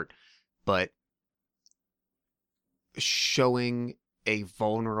snatching part, but showing a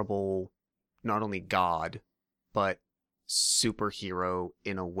vulnerable, not only god, but superhero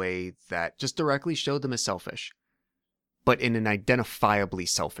in a way that just directly showed them as selfish, but in an identifiably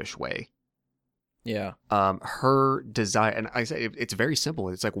selfish way. Yeah. Her desire, and I say it's very simple.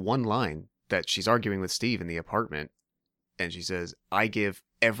 It's like one line that she's arguing with Steve in the apartment, and she says, "I give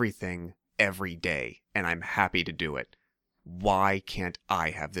everything every day, and I'm happy to do it. Why can't I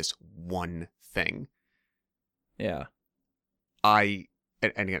have this one thing?" Yeah. And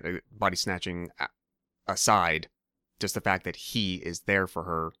again, body snatching aside, just the fact that he is there for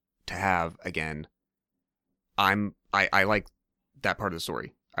her to have again, I like that part of the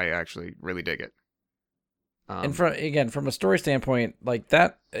story. I actually really dig it. And from a story standpoint, like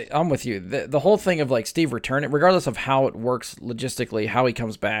that, I'm with you. The whole thing of like Steve returning, regardless of how it works logistically, how he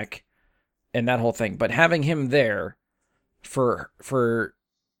comes back, and that whole thing, but having him there for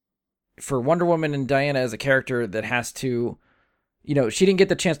Wonder Woman and Diana as a character that has to, she didn't get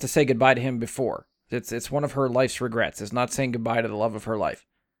the chance to say goodbye to him before. It's one of her life's regrets, is not saying goodbye to the love of her life.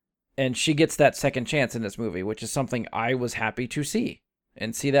 And she gets that second chance in this movie, which is something I was happy to see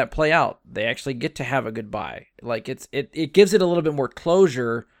and see that play out. They actually get to have a goodbye. Like it gives it a little bit more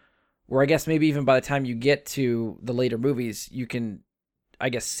closure, where I guess maybe even by the time you get to the later movies, you can, I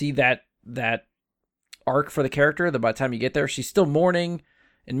guess, see that arc for the character. That by the time you get there, she's still mourning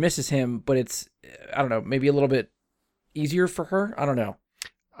and misses him, but it's, I don't know, maybe a little bit easier for her. I don't know.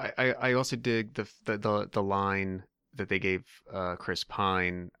 I also dig the line that they gave Chris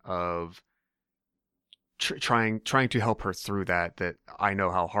Pine of trying to help her through that I know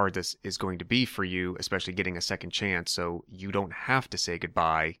how hard this is going to be for you, especially getting a second chance, so you don't have to say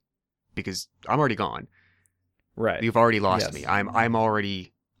goodbye because I'm already gone. Right. You've already lost Yes. me. I'm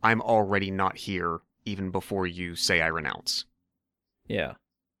already not here even before you say I renounce. Yeah.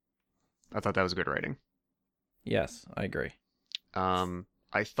 I thought that was good writing. Yes, I agree.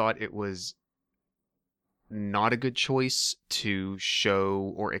 I thought it was not a good choice to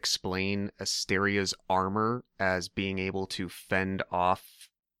show or explain Asteria's armor as being able to fend off,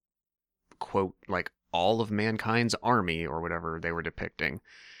 quote, like all of mankind's army or whatever they were depicting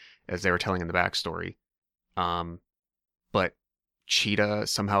as they were telling in the backstory. But Cheetah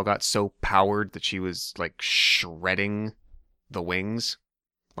somehow got so powered that she was like shredding the wings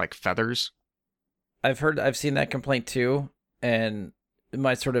like feathers. I've seen that complaint too, and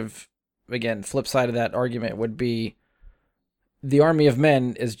my sort of, again, flip side of that argument would be the army of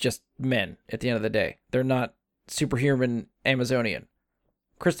men is just men at the end of the day. They're not superhuman Amazonian.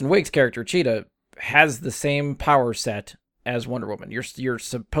 Kristen Wiig's character, Cheetah, has the same power set as Wonder Woman. You're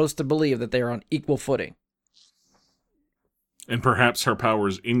supposed to believe that they are on equal footing. And perhaps her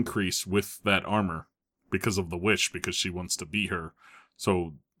powers increase with that armor because of the wish, because she wants to be her.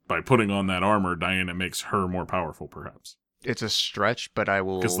 So by putting on that armor, Diana makes her more powerful, perhaps. It's a stretch, but I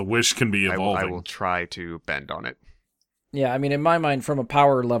will... Because the wish can be evolving. I will try to bend on it. Yeah, I mean, in my mind, from a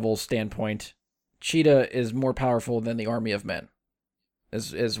power level standpoint, Cheetah is more powerful than the army of men,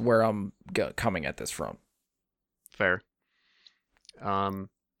 is where I'm coming at this from. Fair.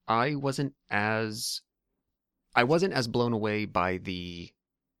 I wasn't as blown away by the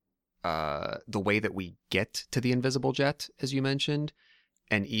way that we get to the invisible jet, as you mentioned,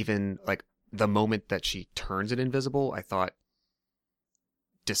 and even like the moment that she turns it invisible. I thought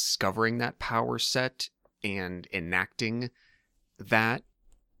discovering that power set and enacting that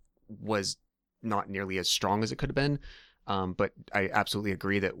was not nearly as strong as it could have been. But I absolutely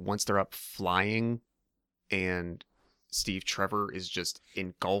agree that once they're up flying and Steve Trevor is just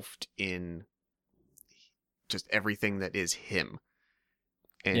engulfed in just everything that is him.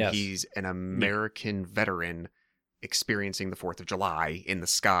 And Yes. he's an American veteran experiencing the 4th of July in the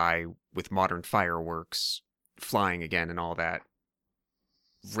sky with modern fireworks flying again and all that.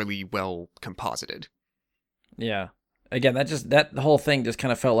 Really well composited. Yeah. Again, that whole thing just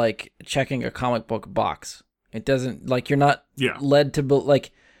kind of felt like checking a comic book box. It doesn't, like, you're not Yeah. led to,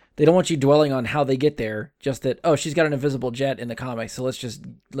 like, they don't want you dwelling on how they get there. Just that, oh, she's got an invisible jet in the comics, so let's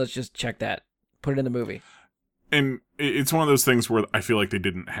just check that. Put it in the movie. And it's one of those things where I feel like they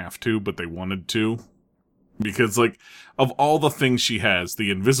didn't have to, but they wanted to. Because, like, of all the things she has, the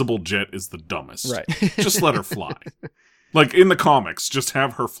invisible jet is the dumbest. Right. Just let her fly. Like, in the comics, just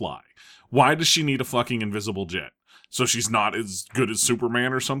have her fly. Why does she need a fucking invisible jet? So she's not as good as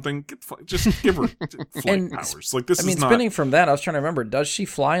Superman or something? Just give her flight And, powers. Like, this I mean, is not... spinning from that, I was trying to remember, does she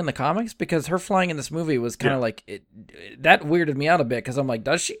fly in the comics? Because her flying in this movie was kind of like, that weirded me out a bit, because I'm like,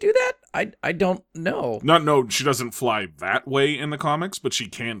 does she do that? I don't know. No, she doesn't fly that way in the comics, but she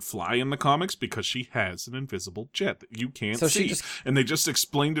can fly in the comics because she has an invisible jet that you can't So she see. just- And they just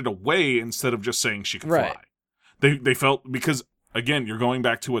explained it away instead of just saying she could Right. fly. They felt, because, again, you're going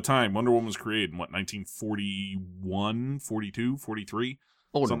back to a time, Wonder Woman was created in, 1941, 42, 43?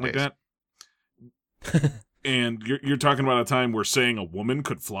 Olden Something days. like that. And you're talking about a time where saying a woman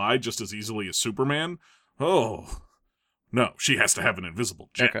could fly just as easily as Superman? Oh, no, she has to have an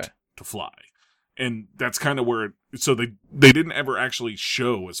invisible jet Okay. to fly. And that's kind of where so they didn't ever actually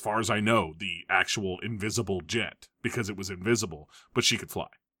show, as far as I know, the actual invisible jet because it was invisible, but she could fly.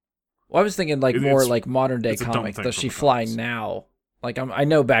 Well, I was thinking like more It's- like modern day it's a dumb comics. thing Does from she the fly comics. now? Like I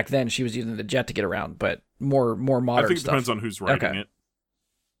know back then she was using the jet to get around, but more modern I think it stuff. depends on who's writing Okay. it.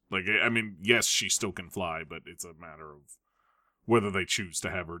 Like, I mean, yes, she still can fly, but it's a matter of whether they choose to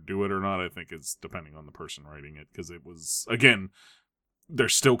have her do it or not. I think it's depending on the person writing it, because it was, again, they're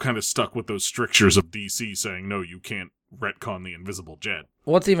still kind of stuck with those strictures of DC saying, no, you can't retcon the invisible jet.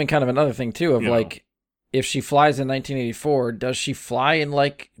 Well, it's even kind of another thing too of You know. like if she flies in 1984, does she fly in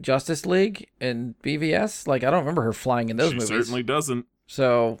like Justice League and BVS? Like I don't remember her flying in those She movies. certainly doesn't.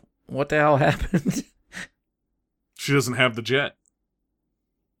 So what the hell happened? She doesn't have the jet.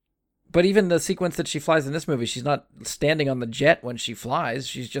 But even the sequence that she flies in this movie, she's not standing on the jet when she flies.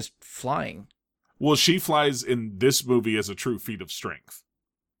 She's just flying. Well, she flies in this movie as a true feat of strength.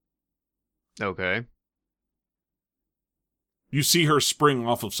 Okay. You see her spring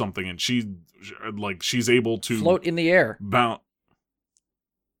off of something, and she's able to Float in the air. bounce.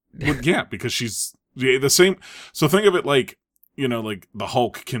 Well, yeah, because she's the same. So think of it like, like the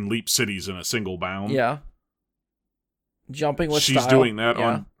Hulk can leap cities in a single bound. Yeah. Jumping with she's style. doing that Yeah.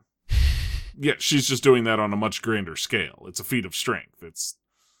 on. Yeah, she's just doing that on a much grander scale. It's a feat of strength. It's.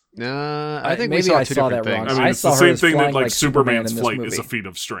 I think maybe we saw I two saw different that wrong. things. I mean, I it's saw the her same as thing that flying like like Superman Superman's in this flight is a movie. feat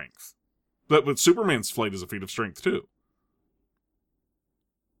of strength. But Superman's flight is a feat of strength too.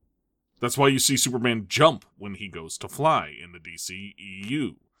 That's why you see Superman jump when he goes to fly in the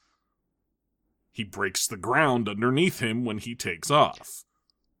DCEU. He breaks the ground underneath him when he takes off,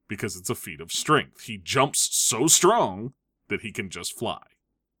 because it's a feat of strength. He jumps so strong that he can just fly.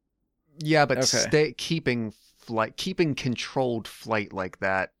 Yeah, but Okay. keeping controlled flight like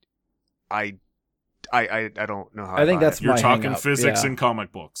that, I don't know how. I think buy that's it. You're my talking hang-up, physics yeah. in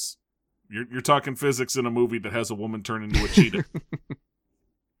comic books. You're talking physics in a movie that has a woman turn into a cheetah.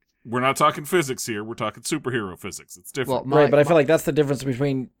 We're not talking physics here. We're talking superhero physics. It's different. Well, Right, but I feel like that's the difference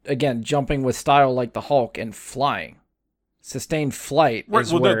between, again, jumping with style like the Hulk and flying. Sustained flight Right,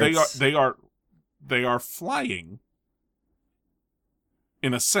 is well, where they are flying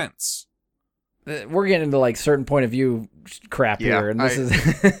in a sense. we're getting into like certain point of view crap Yeah, here, and this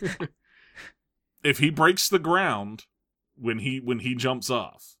is If he breaks the ground when he jumps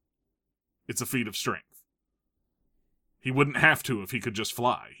off, it's a feat of strength. He wouldn't have to if he could just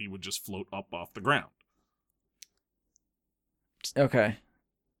fly. He would just float up off the ground. okay.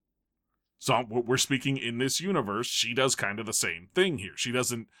 So we're speaking in this universe, she does kind of the same thing here. She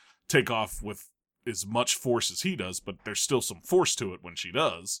doesn't take off with as much force as he does, but there's still some force to it when she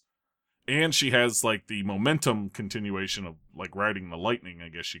does. And she has like the momentum continuation of like riding the lightning, I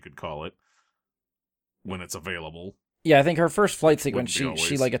guess you could call it, when it's available. Yeah, I think her first flight sequence, Wouldn't be she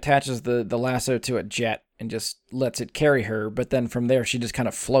always. like attaches the lasso to a jet and just lets it carry her, but then from there she just kind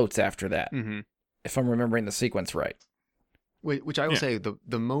of floats after that. hmm If I'm remembering the sequence right. Which I will Yeah. say,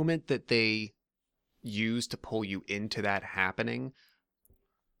 the moment that they use to pull you into that happening,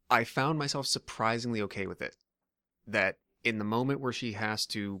 I found myself surprisingly okay with it. That in the moment where she has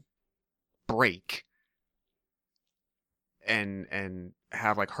to break and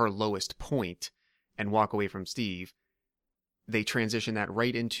have like her lowest point and walk away from Steve, they transition that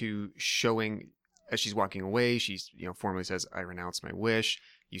right into showing, as she's walking away, she's, formally says, I renounce my wish.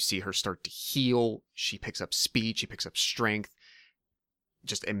 You see her start to heal. She picks up speed. She picks up strength.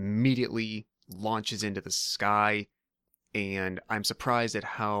 Just immediately launches into the sky. And I'm surprised at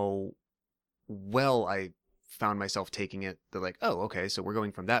how well I found myself taking it. They're like, oh, okay, so we're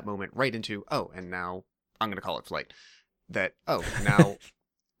going from that moment right into, and now I'm going to call it flight. That, now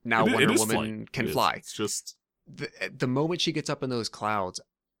Wonder Woman can fly. It's just... The moment she gets up in those clouds,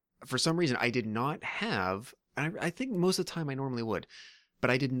 for some reason, I did not have, and I think most of the time I normally would, but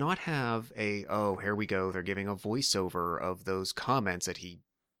I did not have here we go, they're giving a voiceover of those comments that he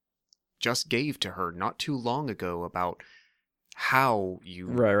just gave to her not too long ago about how you,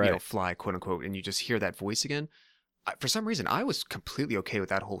 fly, quote unquote, and you just hear that voice again. For some reason, I was completely okay with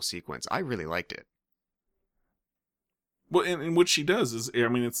that whole sequence. I really liked it. Well, and what she does is,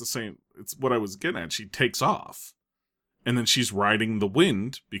 it's the same, it's what I was getting at. She takes off, and then she's riding the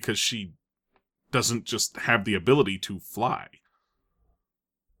wind because she doesn't just have the ability to fly.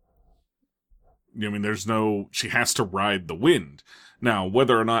 She has to ride the wind. Now,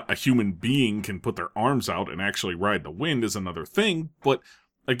 whether or not a human being can put their arms out and actually ride the wind is another thing, but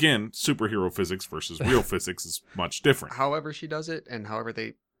again, superhero physics versus real physics is much different. However she does it, and however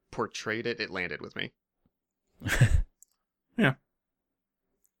they portrayed it, it landed with me. Yeah.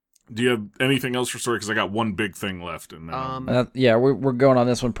 Do you have anything else for story? Because I got one big thing left. And we're going on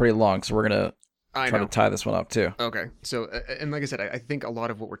this one pretty long, so we're gonna try to tie this one up too. Okay, so and like I said, I think a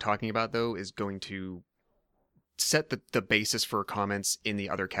lot of what we're talking about though is going to set the basis for comments in the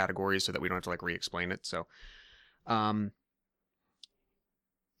other categories, so that we don't have to re-explain it. So, I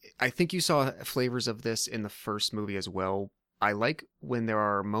think you saw flavors of this in the first movie as well. I like when there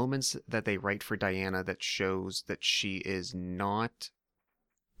are moments that they write for Diana that shows that she is not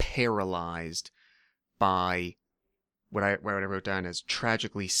paralyzed by what I wrote down as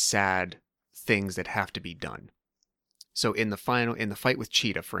tragically sad things that have to be done. So in the fight with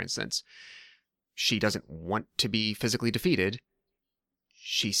Cheetah, for instance, she doesn't want to be physically defeated.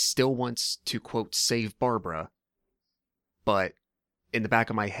 She still wants to, quote, save Barbara, but in the back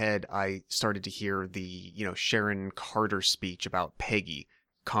of my head, I started to hear the, Sharon Carter speech about Peggy.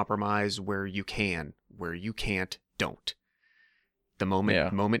 Compromise where you can. Where you can't, don't. The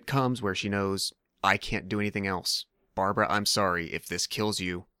moment comes where she knows, I can't do anything else. Barbara, I'm sorry. If this kills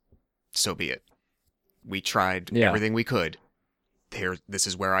you, so be it. We tried everything we could. This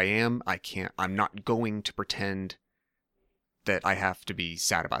is where I am. I'm not going to pretend that I have to be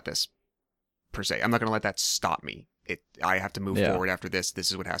sad about this, per se. I'm not going to let that stop me. I have to move forward after this. This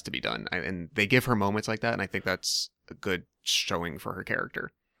is what has to be done. And they give her moments like that, and I think that's a good showing for her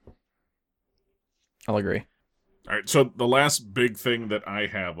character. I'll agree. All right, so the last big thing that I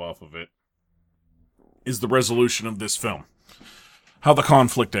have off of it is the resolution of this film. How the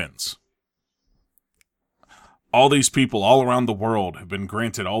conflict ends. All these people all around the world have been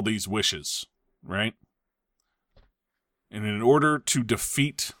granted all these wishes, right? And in order to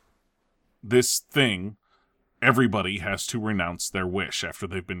defeat this thing, everybody has to renounce their wish after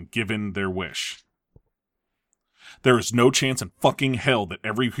they've been given their wish. There is no chance in fucking hell that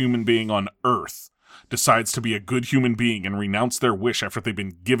every human being on Earth decides to be a good human being and renounce their wish after they've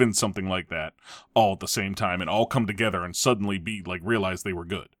been given something like that all at the same time and all come together and suddenly realize they were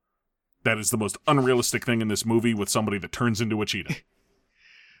good. That is the most unrealistic thing in this movie with somebody that turns into a cheetah.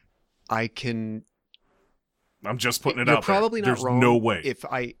 I'm just putting it out there. You're probably not wrong. There's no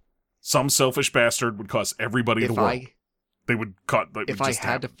way. Some selfish bastard would cause everybody the world. If I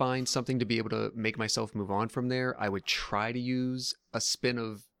had to find something to be able to make myself move on from there, I would try to use a spin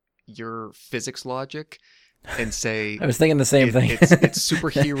of your physics logic and say... I was thinking the same thing. It's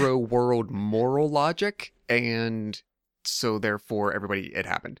superhero world moral logic, and so therefore it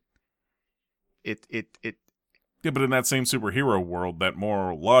happened. Yeah, but in that same superhero world, that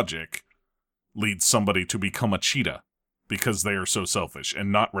moral logic leads somebody to become a cheetah. Because they are so selfish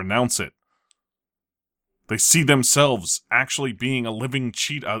and not renounce it. They see themselves actually being a living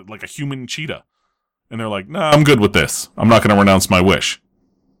cheetah, like a human cheetah. And they're like, nah, I'm good with this. I'm not going to renounce my wish.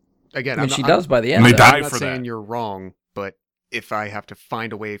 Again, she does by the end. And they die I'm not for saying that. You're wrong, but if I have to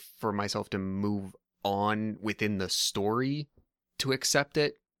find a way for myself to move on within the story to accept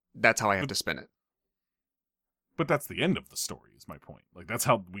it, that's how I have to spin it. But that's the end of the story, is my point. That's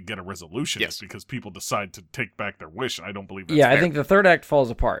how we get a resolution. Yes. Is because people decide to take back their wish, and I don't believe that's fair. I think the third act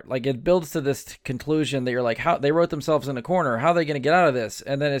falls apart. It builds to this conclusion that you're like, how they wrote themselves in a corner. How are they going to get out of this?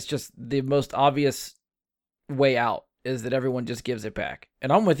 And then it's just the most obvious way out is that everyone just gives it back.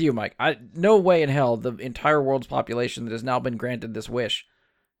 And I'm with you, Mike. No way in hell the entire world's population that has now been granted this wish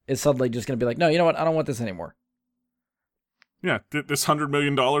is suddenly just going to be like, no, you know what? I don't want this anymore. Yeah, this $100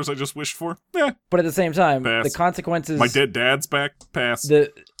 million I just wished for. Yeah, But at the same time, Pass. the consequences. my dead dad's back. Pass.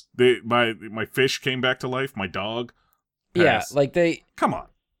 My fish came back to life. My dog. Pass. Yeah, like they. Come on.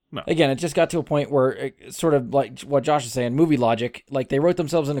 No. Again, it just got to a point where, it, sort of like what Josh is saying, movie logic, like they wrote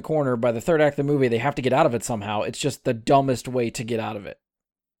themselves in a corner. By the third act of the movie, they have to get out of it somehow. It's just the dumbest way to get out of it.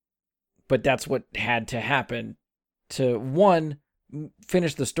 But that's what had to happen to, one,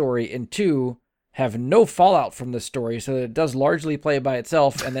 finish the story, and two, have no fallout from the story, so that it does largely play by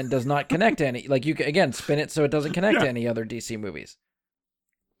itself and then does not connect to any. Like, you can, again, spin it so it doesn't connect to any other DC movies.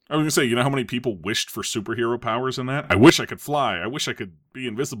 I was going to say, you know how many people wished for superhero powers in that? I wish I could fly. I wish I could be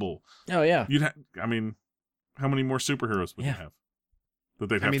invisible. Oh, yeah. I mean, how many more superheroes would you have that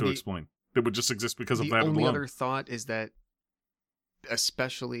they'd have to explain? That would just exist because of that alone. The only other thought is that,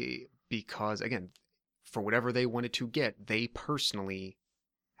 especially because, again, for whatever they wanted to get, they personally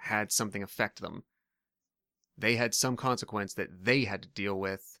had something affect them. They had some consequence that they had to deal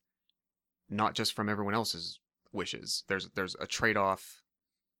with, not just from everyone else's wishes. There's a trade-off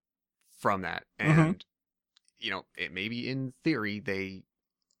from that, and it maybe in theory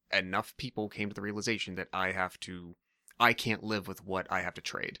enough people came to the realization that I can't live with what I have to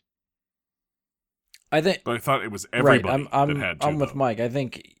trade. I think, but I thought it was everybody right. that had to. I'm with Mike. I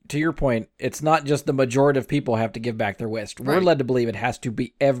think, to your point, it's not just the majority of people have to give back their wish. We're Right. led to believe it has to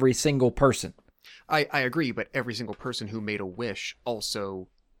be every single person. I agree, but every single person who made a wish also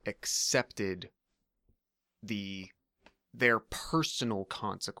accepted their personal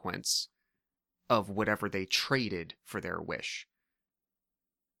consequence of whatever they traded for their wish.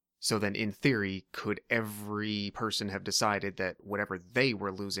 So then, in theory, could every person have decided that whatever they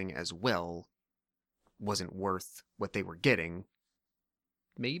were losing as well wasn't worth what they were getting?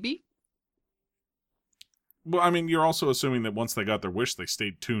 Maybe? Well, I mean, you're also assuming that once they got their wish, they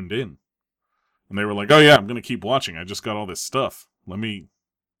stayed tuned in. And they were like, oh yeah, I'm going to keep watching. I just got all this stuff. Let me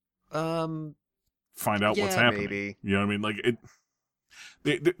find out what's happening. Maybe. You know what I mean?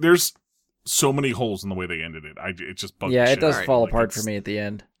 Like, there's so many holes in the way they ended it. It just bugged Yeah, the it shit does out of me. fall Like, apart it's- for me at the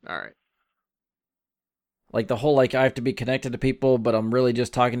end. All right. Like the whole, like, I have to be connected to people, but I'm really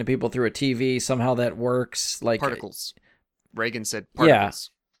just talking to people through a TV. Somehow that works. Like Particles. Reagan said particles.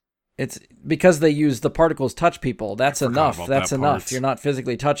 It's because they use the particles touch people. That's I forgot enough. about That's that enough. part. You're not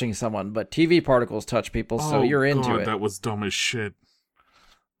physically touching someone, but TV particles touch people, so Oh, you're into God, it. That was dumb as shit.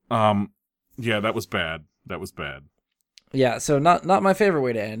 Yeah, that was bad. That was bad. Yeah, so not my favorite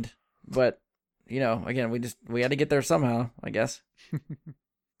way to end, but again, we had to get there somehow, I guess.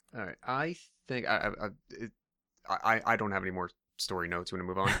 All right. I think I don't have any more story notes. You want to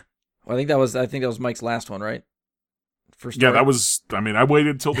move on? Well, I think that was Mike's last one, right? First Yeah, story? that was. I mean, I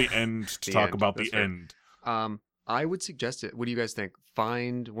waited till the end to The talk end. about That's the fair. end. I would suggest it. What do you guys think?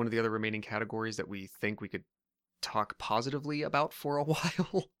 Find one of the other remaining categories that we think we could talk positively about for a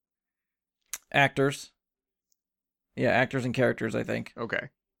while. Actors. Yeah, actors and characters, I think. Okay.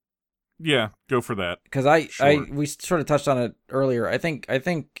 Yeah, go for that. Because Sure. we sort of touched on it earlier. I think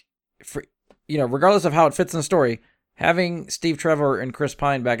for regardless of how it fits in the story, having Steve Trevor and Chris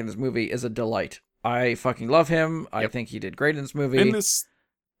Pine back in this movie is a delight. I fucking love him. I Yep. think he did great in this movie. In this,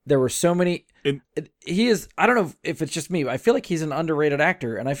 There were so many. In- He is. I don't know if it's just me, but I feel like he's an underrated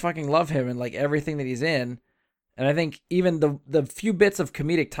actor, and I fucking love him and like everything that he's in. And I think even the few bits of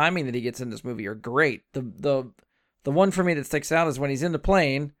comedic timing that he gets in this movie are great. The one for me that sticks out is when he's in the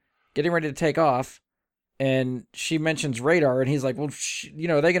plane, getting ready to take off, and she mentions radar, and he's like, "Well,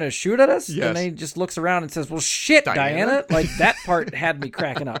 are they going to shoot at us?" Yes. And then he just looks around and says, "Well, shit, Diana?" Diana." Like that part had me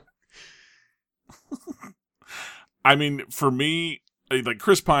cracking up. I mean, for me, like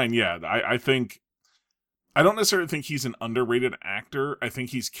Chris Pine, yeah, I think I don't necessarily think he's an underrated actor. I think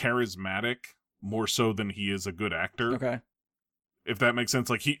he's charismatic more so than he is a good actor. Okay. If that makes sense.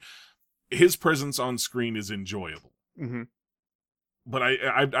 Like his presence on screen is enjoyable. Mm-hmm. But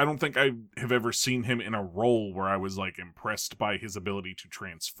I don't think I have ever seen him in a role where I was like impressed by his ability to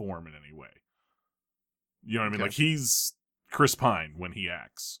transform in any way. You know what I mean? Okay. Like he's Chris Pine when he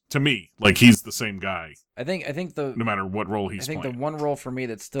acts. To me, like he's the same guy I think the no matter what role he's I think playing. the one role for me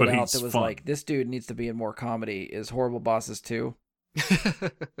that stood But out he's that was fun. like, this dude needs to be in more comedy is Horrible Bosses 2.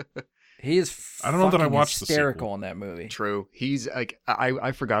 He is I don't know that I fucking watched the hysterical sequel. in that movie. True. He's like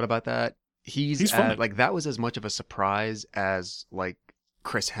I forgot about that. He's funny. like that was as much of a surprise as like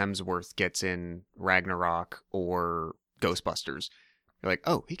Chris Hemsworth gets in Ragnarok or Ghostbusters. You're like,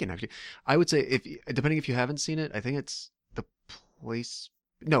 oh, he can actually. I would say depending if you haven't seen it, I think it's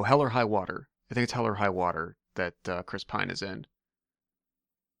Hell or High Water. I think it's Hell or High Water that Chris Pine is in.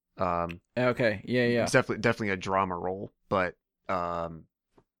 Okay, yeah. It's definitely a drama role, but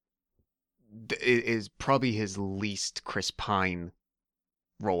is probably his least Chris Pine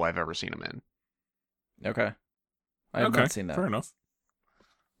role I've ever seen him in. Okay. I have not seen that. Fair enough.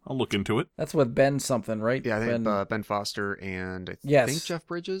 I'll look into it. That's with Ben something, right? Yeah, I think Ben Foster and I Yes. think Jeff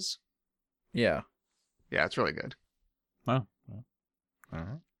Bridges. Yeah. Yeah, it's really good. Oh.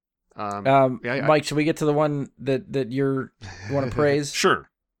 All right. Mike, should we get to the one that you want to praise? Sure.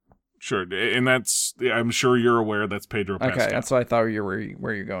 And that's, I'm sure you're aware that's Pedro Pascal. Okay, that's what I thought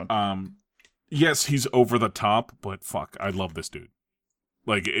where you're going. Yes, he's over the top, but fuck, I love this dude.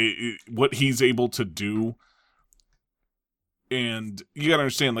 Like, what he's able to do, and you gotta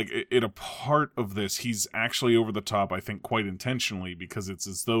understand, like, in a part of this, he's actually over the top, I think, quite intentionally, because it's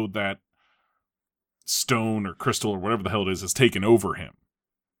as though that stone or crystal or whatever the hell it is has taken over him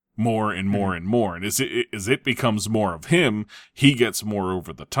more and more and more. And as it becomes more of him, he gets more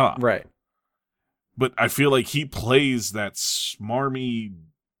over the top. Right. But I feel like he plays that smarmy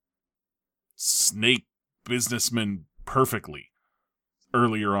snake businessman perfectly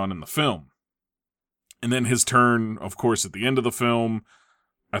earlier on in the film. And then his turn, of course, at the end of the film,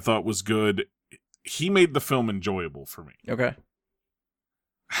 I thought was good. He made the film enjoyable for me. Okay.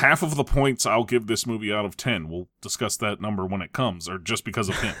 Half of the points I'll give this movie out of 10. We'll discuss that number when it comes, or just because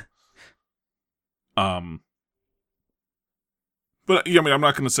of him. But yeah, I mean, I'm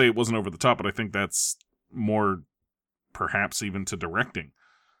not going to say it wasn't over the top, but I think that's more, perhaps even to directing,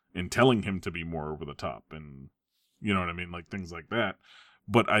 in telling him to be more over the top, and you know what I mean, like things like that.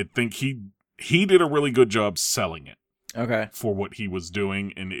 But I think he did a really good job selling it. Okay. For what he was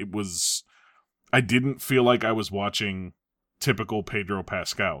doing, and I didn't feel like I was watching typical Pedro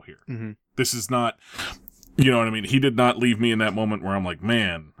Pascal here. Mm-hmm. This is not, you know what I mean? He did not leave me in that moment where I'm like,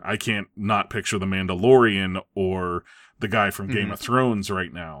 man, I can't not picture the Mandalorian or the guy from Game of Thrones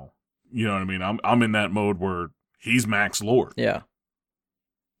right now. You know what I mean? I'm in that mode where he's Max Lord. Yeah.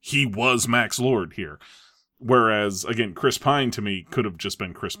 He was Max Lord here. Whereas, again, Chris Pine to me could have just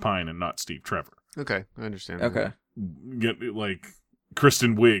been Chris Pine and not Steve Trevor. Okay, I understand. Okay. Like,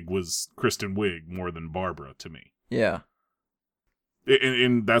 Kristen Wiig was Kristen Wiig more than Barbara to me. Yeah.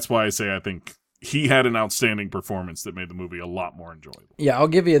 And that's why I say I think he had an outstanding performance that made the movie a lot more enjoyable. Yeah, I'll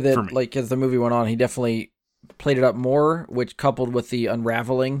give you For me. that, like, as the movie went on, he definitely played it up more, which coupled with the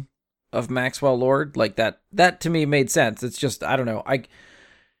unraveling of Maxwell Lord, like that to me made sense. It's just, I don't know. I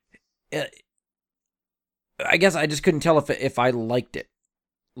guess I just couldn't tell if I liked it.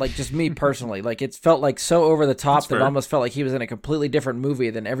 Like, just me personally. Like, it felt like so over the top that it almost felt like he was in a completely different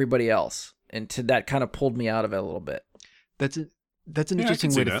movie than everybody else. And that kind of pulled me out of it a little bit. That's an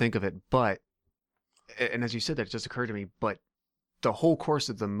interesting way to think of it, but, and as you said that, it just occurred to me, but the whole course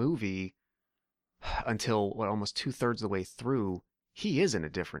of the movie, until, almost 2/3 of the way through, he is in a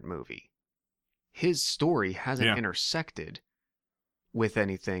different movie. His story hasn't intersected with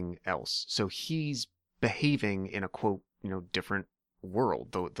anything else. So he's behaving in a, quote, different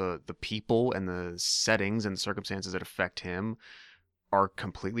world. The people and the settings and circumstances that affect him are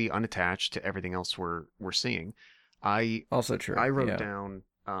completely unattached to everything else we're seeing. Also true. I wrote down,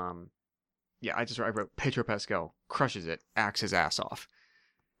 I wrote Pedro Pascal crushes it, acts his ass off.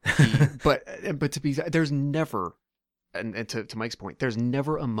 But to be, there's never, and to Mike's point, there's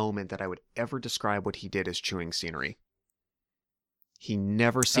never a moment that I would ever describe what he did as chewing scenery. He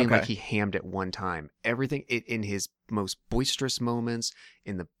never seemed like he hammed it one time. Everything in his most boisterous moments,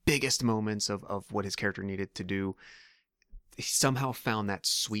 in the biggest moments of what his character needed to do, he somehow found that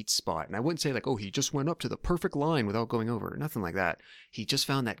sweet spot. And I wouldn't say like, oh, he just went up to the perfect line without going over. Nothing like that. He just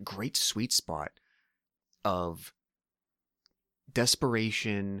found that great sweet spot of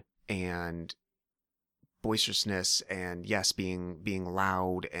desperation and boisterousness, and yes, being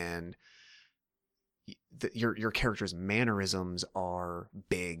loud, and your character's mannerisms are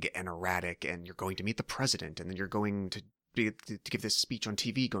big and erratic, and you're going to meet the president, and then you're going to give this speech on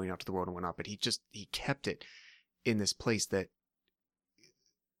TV going out to the world and whatnot. But he kept it in this place that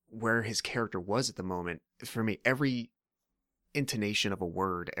where his character was at the moment. For me, every intonation of a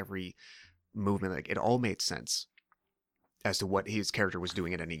word, every movement, like, it all made sense as to what his character was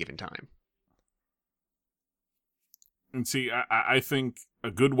doing at any given time. And see, I think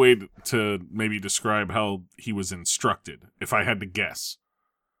a good way to maybe describe how he was instructed, if I had to guess,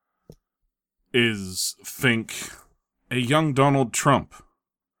 is think a young Donald Trump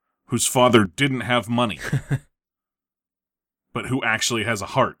whose father didn't have money, but who actually has a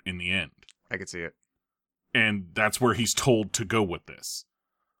heart in the end. I could see it. And that's where he's told to go with this.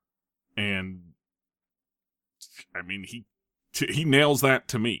 And, I mean, he nails that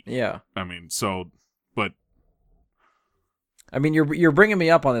to me. Yeah. I mean, so, but... I mean, you're bringing me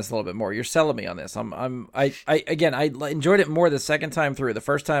up on this a little bit more. You're selling me on this. I enjoyed it more the second time through. The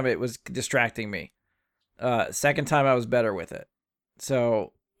first time it was distracting me. Second time I was better with it.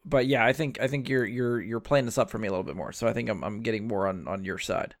 So, but yeah, I think you're playing this up for me a little bit more. So I think I'm getting more on your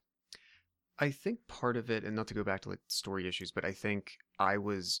side. I think part of it, and not to go back to like story issues, but I think I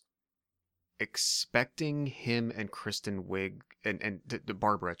was expecting him and Kristen Wiig and the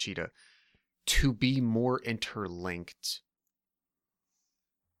Barbara Cheetah to be more interlinked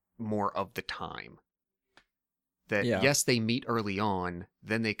more of the time. That yes, they meet early on,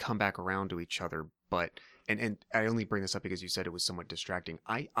 then they come back around to each other, but and I only bring this up because you said it was somewhat distracting.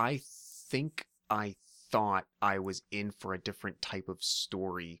 I think I thought I was in for a different type of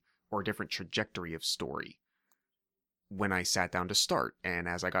story or a different trajectory of story when I sat down to start, and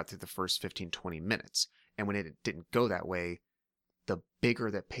as I got through the first 15-20 minutes. And when it didn't go that way, the bigger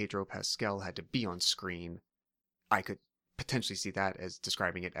that Pedro Pascal had to be on screen, I could potentially see that as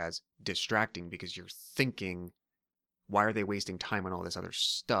describing it as distracting, because you're thinking, why are they wasting time on all this other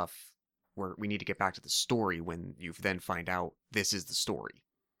stuff where we need to get back to the story, when you then find out this is the story.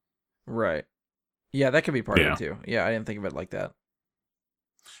 Right. Yeah, that could be part of it too. Yeah, I didn't think of it like that.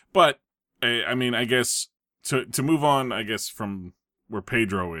 But I mean, I guess to move on, I guess, from where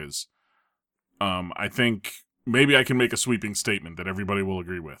Pedro is, I think maybe I can make a sweeping statement that everybody will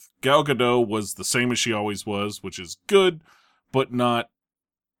agree with. Gal Gadot was the same as she always was, which is good, but not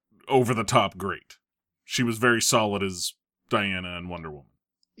over the top great. She was very solid as Diana and Wonder Woman.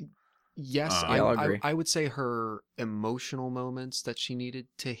 Yes, I'll agree. I would say her emotional moments that she needed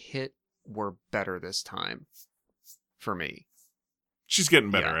to hit were better this time for me. She's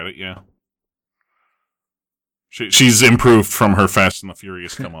getting better at it, yeah. She's improved from her Fast and the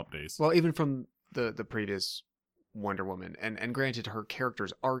Furious come-up days. Well, even from the previous Wonder Woman. And granted, her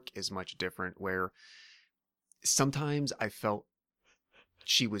character's arc is much different, where sometimes I felt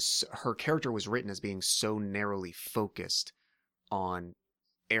her character was written as being so narrowly focused on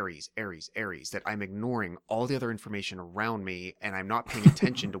Ares, that I'm ignoring all the other information around me, and I'm not paying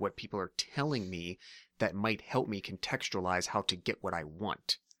attention to what people are telling me that might help me contextualize how to get what I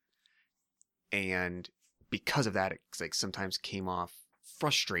want. And because of that, it like sometimes came off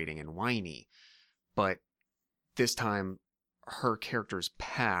frustrating and whiny. But this time, her character's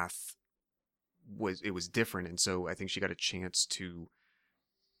path was different, and so I think she got a chance to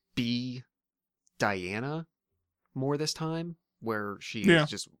be Diana more this time, where she is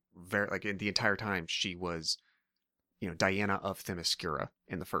just very, like, in the entire time she was, Diana of Themyscira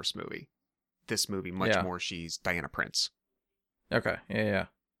in the first movie. This movie, much more, she's Diana Prince. Okay, yeah.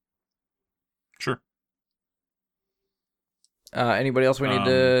 Sure. Anybody else we need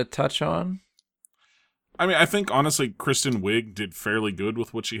to touch on? I mean, I think, honestly, Kristen Wiig did fairly good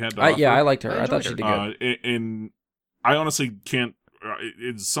with what she had to offer. Yeah, I liked her. I thought she did good. And I honestly can't...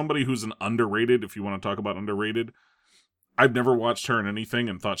 It's somebody who's an underrated, if you want to talk about underrated. I've never watched her in anything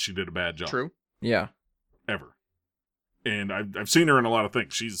and thought she did a bad job. True. Yeah. Ever. And I've seen her in a lot of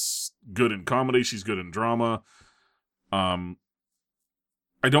things. She's good in comedy. She's good in drama. I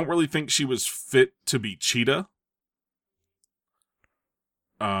don't really think she was fit to be Cheetah.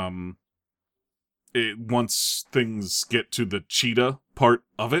 Once things get to the Cheetah part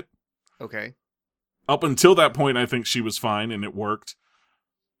of it. Okay. Up until that point, I think she was fine and it worked.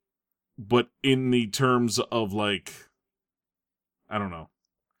 But in the terms of, like, I don't know.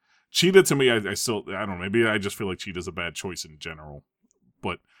 Cheetah, to me, I still, I don't know, maybe I just feel like Cheetah's a bad choice in general.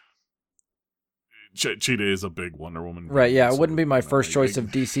 But Cheetah is a big Wonder Woman villain. Right, yeah, it wouldn't be my first choice of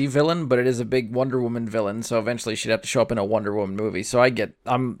DC villain, but it is a big Wonder Woman villain, so eventually she'd have to show up in a Wonder Woman movie. So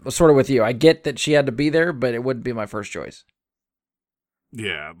I'm sort of with you. I get that she had to be there, but it wouldn't be my first choice.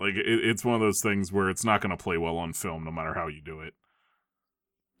 Yeah, like, it's one of those things where it's not going to play well on film no matter how you do it.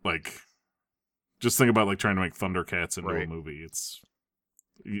 Like, just think about, like, trying to make Thundercats into a movie. It's...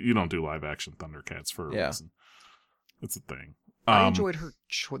 You don't do live action Thundercats for a reason. It's a thing. I enjoyed her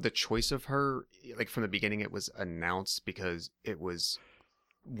the choice of her. Like, from the beginning, it was announced because it was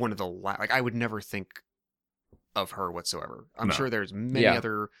one of the like, I would never think of her whatsoever. I'm sure there's many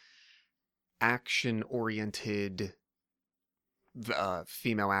other action-oriented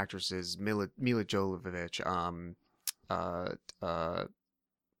female actresses. Mila Jovovich.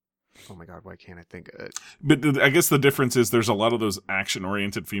 Oh my God, why can't I think? But I guess the difference is there's a lot of those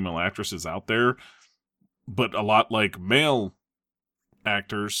action-oriented female actresses out there, but a lot like male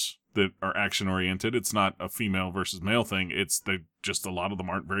actors that are action-oriented. It's not a female versus male thing. It's just a lot of them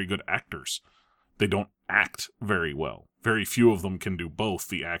aren't very good actors. they don't act very well. Very few of them can do both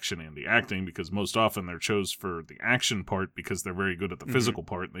the action and the acting, because most often they're chose for the action part because they're very good at the physical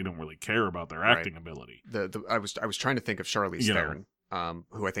part and they don't really care about their acting ability. I was trying to think of Charlize Theron,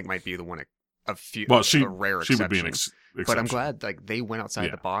 who I think might be the one a rare she exception. would be an exception. But I'm glad like they went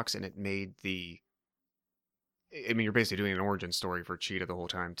outside the box and it made I mean, you're basically doing an origin story for Cheetah the whole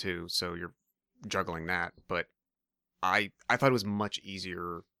time too, so you're juggling that. But I thought it was much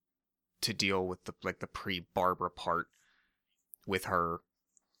easier to deal with the pre-Barbara part with her,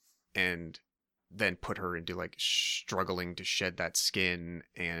 and then put her into like struggling to shed that skin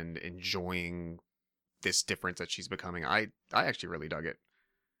and enjoying this difference that she's becoming. I actually really dug it.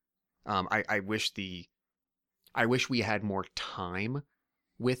 I wish we had more time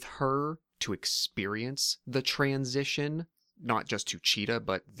with her to experience the transition, not just to Cheetah,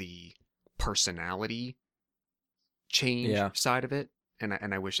 but the personality change side of it.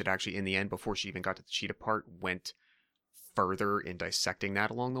 And I wish it actually, in the end, before she even got to the Cheetah part, went further in dissecting that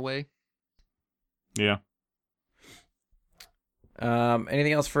along the way. Yeah.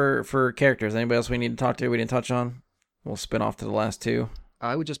 Anything else for characters? Anybody else we need to talk to? We didn't touch on. We'll spin off to the last two.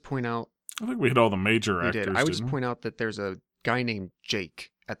 I would just point out. I think we hit all the major actors. I would just point out that there's a guy named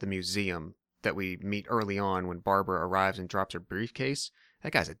Jake at the museum that we meet early on when Barbara arrives and drops her briefcase.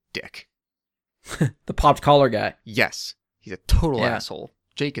 That guy's a dick. The popped collar guy. Yes. He's a total asshole.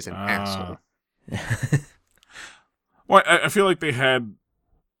 Jake is an asshole. Well, I feel like they had,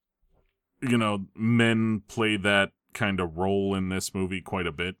 men play that kind of role in this movie quite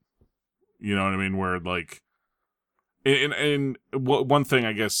a bit. You know what I mean? Where, like, and one thing,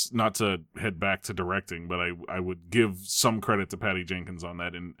 I guess, not to head back to directing, but I would give some credit to Patty Jenkins on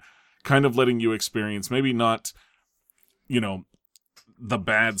that, and kind of letting you experience maybe not, the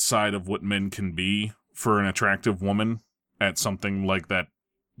bad side of what men can be for an attractive woman at something like that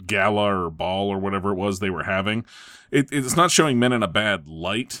gala or ball or whatever it was they were having. It's not showing men in a bad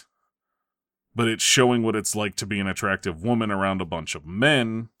light, but it's showing what it's like to be an attractive woman around a bunch of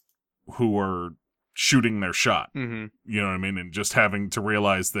men who are shooting their shot. Mm-hmm. You know what I mean? And just having to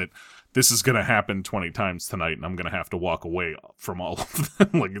realize that this is going to happen 20 times tonight and I'm going to have to walk away from all of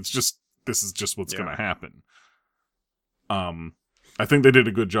them. Like, this is just what's going to happen. I think they did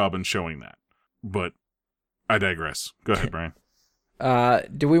a good job in showing that, but I digress. Go ahead, Brian.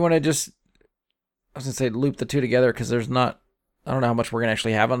 Do we want to just, I was going to say loop the two together, because there's not, I don't know how much we're going to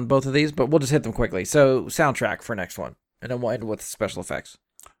actually have on both of these, but we'll just hit them quickly. So soundtrack for next one, and then we'll end with special effects.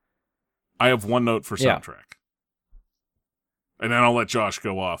 I have one note for soundtrack. And then I'll let Josh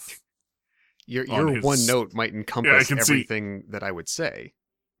go off. Your one note might encompass everything that I would say.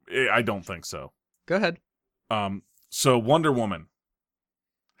 I don't think so. Go ahead. So Wonder Woman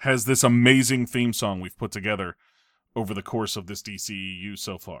has this amazing theme song we've put together over the course of this DCEU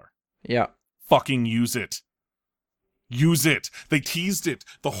so far. Yeah. Fucking use it. Use it. They teased it.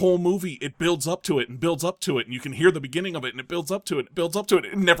 The whole movie, it builds up to it and builds up to it, and you can hear the beginning of it, and it builds up to it, and it builds up to it.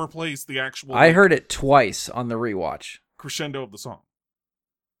 It never plays the actual... I heard it twice on the rewatch. Crescendo of the song.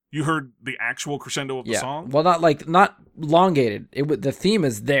 You heard the actual crescendo of the song? Well, not elongated. The theme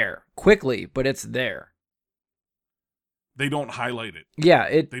is there quickly, but it's there. They don't highlight it. Yeah,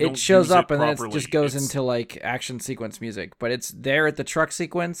 it shows up and then it just goes into like action sequence music. But it's there at the truck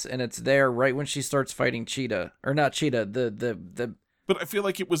sequence, and it's there right when she starts fighting Cheetah. Or not Cheetah, the But I feel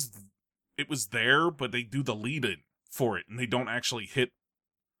like it was there, but they do the lead in for it, and they don't actually hit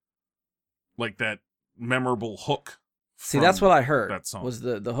like that memorable hook. See, that's what I heard. That song was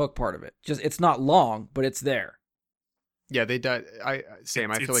the hook part of it. Just it's not long, but it's there. Yeah, they I feel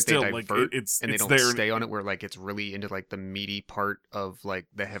like they divert and they don't stay on it where like it's really into like the meaty part of like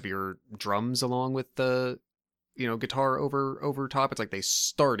the heavier drums along with the guitar over top. It's like they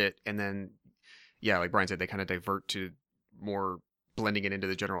start it and then like Brian said, they kind of divert to more blending it into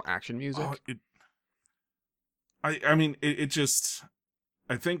the general action music. It just,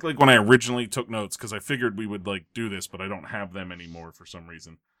 I think like when I originally took notes, because I figured we would like do this, but I don't have them anymore for some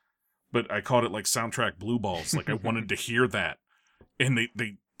reason. But I called it like soundtrack blue balls. Like I wanted to hear that. And they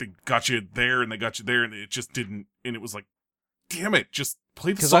got you there and they got you there and it just didn't. And it was like, damn it, just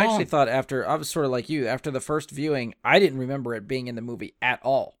play the song. Because I actually thought I was sort of like you, after the first viewing, I didn't remember it being in the movie at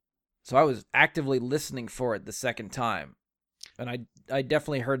all. So I was actively listening for it the second time. And I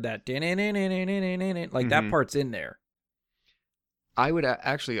definitely heard that. Like that part's in there. I would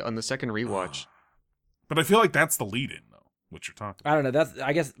actually, on the second rewatch. But I feel like that's the lead in, though. What you're talking about. I don't know.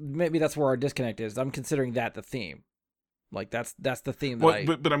 I guess maybe that's where our disconnect is. I'm considering that the theme. Like that's the theme.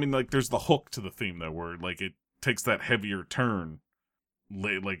 But I mean, like, there's the hook to the theme though, where like it takes that heavier turn,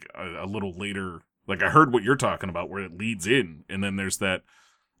 like a little later. Like I heard what you're talking about, where it leads in, and then there's that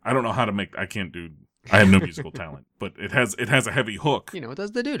I don't know how to make. I can't do. I have no musical talent, but it has a heavy hook. You know, it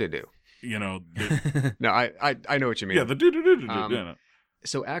does the do. You know. No, I know what you mean. Yeah, the do.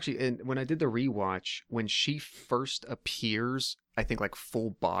 So actually, and when I did the rewatch, when she first appears, I think like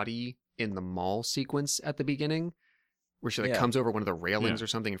full body in the mall sequence at the beginning, where she like comes over one of the railings or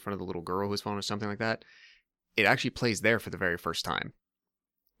something in front of the little girl who's falling or something like that, it actually plays there for the very first time.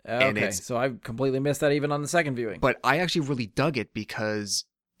 Okay, so I completely missed that even on the second viewing. But I actually really dug it because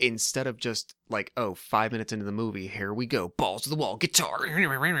instead of just like, 5 minutes into the movie, here we go, balls to the wall, guitar,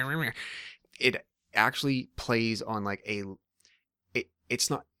 it actually plays on like it's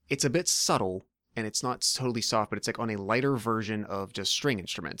a bit subtle and it's not totally soft, but it's like on a lighter version of just string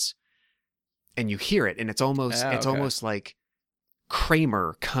instruments. And you hear it, and it's almost like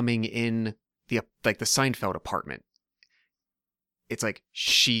Kramer coming in the Seinfeld apartment. It's like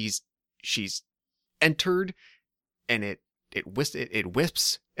she's entered, and it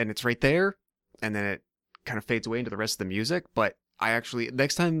wisps, and it's right there, and then it kind of fades away into the rest of the music. But I actually,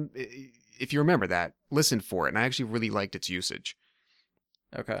 next time, if you remember that, listen for it, and I actually really liked its usage.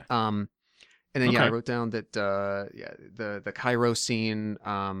 Okay. And then I wrote down that the Cairo scene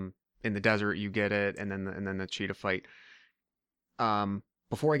in the desert, you get it, and then the cheetah fight.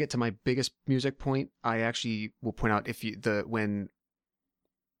 Before I get to my biggest music point, I actually will point out when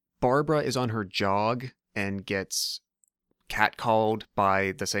Barbara is on her jog and gets catcalled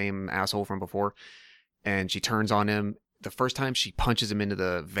by the same asshole from before, and she turns on him. The first time she punches him into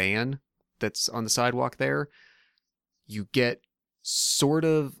the van that's on the sidewalk there, you get sort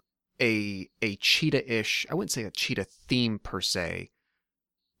of a cheetah-ish, I wouldn't say a cheetah theme per se,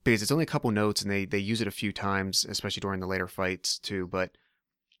 because it's only a couple notes and they use it a few times, especially during the later fights too, but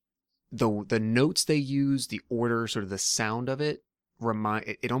the notes they use, the order, sort of the sound of it,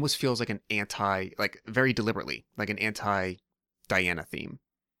 it almost feels like very deliberately, like an anti-Diana theme.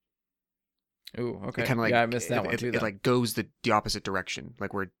 Ooh, okay. Kind of like, I missed that one too. It like goes the opposite direction,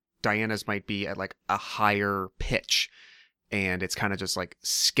 like where Diana's might be at like a higher pitch, and it's kind of just like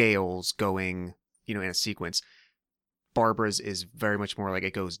scales going, in a sequence. Barbara's is very much more like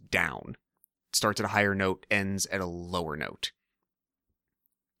it goes down, starts at a higher note, ends at a lower note.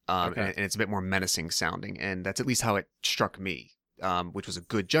 And it's a bit more menacing sounding, and that's at least how it struck me, which was a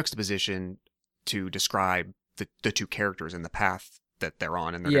good juxtaposition to describe the two characters and the path that they're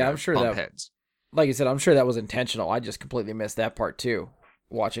on, and they're I'm sure bump that, heads. Like you said, I'm sure that was intentional. I just completely missed that part too,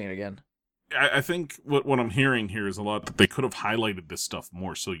 watching it again. I think what I'm hearing here is a lot that they could have highlighted this stuff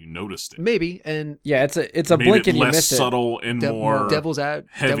more so you noticed it. Maybe, and it's a blink and you miss it. Less subtle and more devil's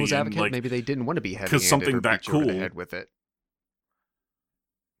heavy advocate. Like, maybe they didn't want to be heavy because something that cool. Over the head with it.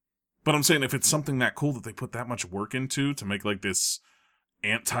 But I'm saying if it's something that cool that they put that much work into to make like this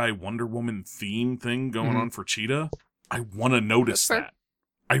anti-Wonder Woman theme thing going on for Cheetah, I want to notice that.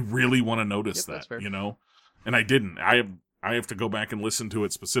 I really want to notice that, And I didn't. I have to go back and listen to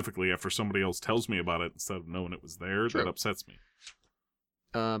it specifically after somebody else tells me about it instead of knowing it was there. True. That upsets me.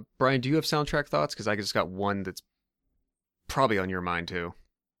 Brian, do you have soundtrack thoughts? Because I just got one that's probably on your mind too.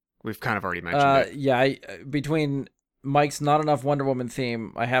 We've kind of already mentioned it. Yeah, between Mike's Not Enough Wonder Woman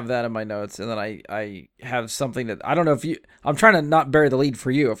theme, I have that in my notes, and then I have something that I don't know if you. I'm trying to not bury the lead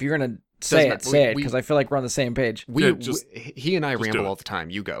for you. If you're gonna say it, because I feel like we're on the same page. He and I ramble all the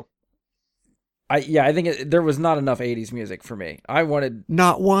time. You go. I think there was not enough 80s music for me. I wanted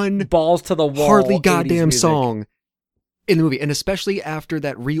not one balls to the wall, hardly goddamn song in the movie, and especially after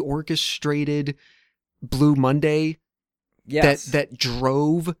that reorchestrated Blue Monday. Yes. That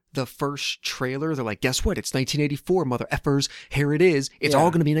drove the first trailer. They're like, guess what? It's 1984, mother effers. Here it is. It's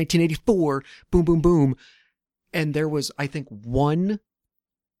all going to be 1984. Boom, boom, boom. And there was, I think, one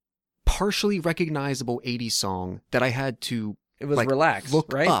partially recognizable 80s song that I had to Relax,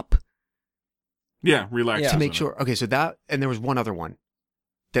 look right? up. Yeah, Relax. To make sure. Okay, so that, and there was one other one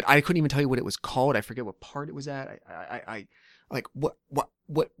that I couldn't even tell you what it was called. I forget what part it was at. I like, what,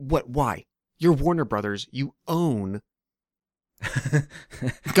 why? You're Warner Brothers. You own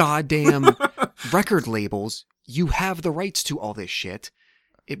goddamn record labels. You have the rights to all this shit.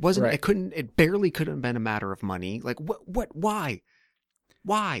 It wasn't, it barely couldn't have been a matter of money. Like, why?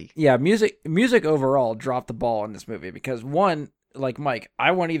 Yeah, music overall dropped the ball in this movie because one, like Mike,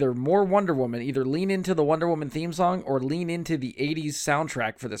 I want either more Wonder Woman, either lean into the Wonder Woman theme song or lean into the 80s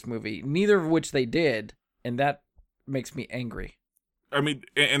soundtrack for this movie, neither of which they did, and that makes me angry. I mean,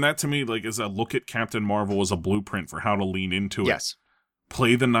 and that to me, like, is a look at Captain Marvel as a blueprint for how to lean into it. Yes.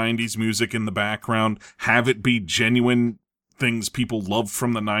 Play the 90s music in the background, have it be genuine things people loved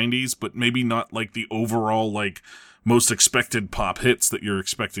from the 90s, but maybe not like the overall, like, most expected pop hits that you're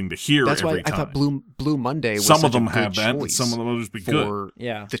expecting to hear That's every why I time. thought Blue Monday was Some such of them a good have that, and choice some of them will just be good. for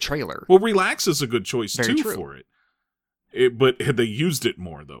Yeah. the trailer. Well, Relax is a good choice Very too true. for it. But had they used it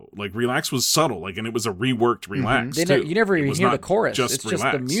more though? Like Relax was subtle, like, and it was a reworked Relax They too. you never It even was hear the not chorus. Just It's just the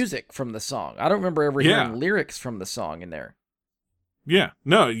Relax. music from the song. I don't remember ever Yeah. hearing lyrics from the song in there. Yeah,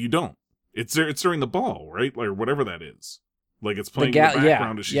 no, you don't. It's there. It's during the ball, right? Like whatever that is. Like it's playing in the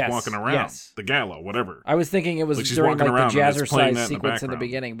background as she's walking around. Yes. The gala, whatever. I was thinking it was Like she's during walking like the around and it's playing jazzercise that in the sequence in the background.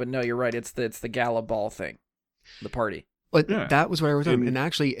 beginning, but no, you're right. It's the gala ball thing, the party. But Yeah. that was what I was talking. And- And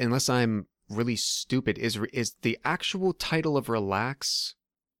actually, unless I'm really stupid, is the actual title of Relax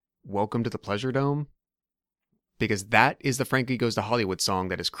 "Welcome to the Pleasure Dome"? Because that is the Frankie Goes to Hollywood song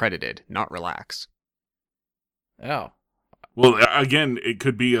that is credited, not Relax. Oh, Well, again, it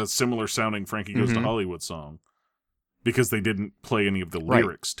could be a similar sounding Frankie Goes to Mhm. Hollywood song because they didn't play any of the Right.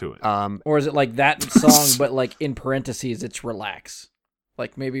 lyrics to it. or is it like that song, but like in parentheses, it's relax?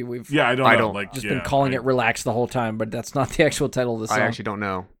 Like maybe we've Yeah, I don't I know. don't- Like, just yeah, been calling it relax the whole time, but that's not the actual title of the song. I actually don't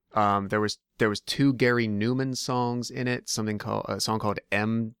know. There was 2 Gary Newman songs in it. A song called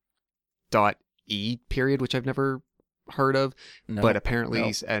M.E. period, which I've never heard of. No. But apparently,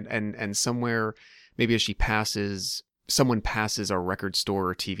 no. and somewhere, maybe as someone passes a record store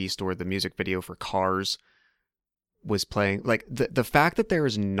or TV store, the music video for Cars was playing. Like the fact that there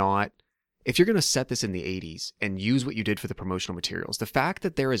is not, if you're going to set this in the 80s and use what you did for the promotional materials, the fact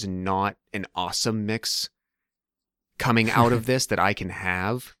that there is not an awesome mix coming out of this that I can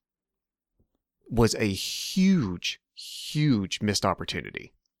have was a huge, huge missed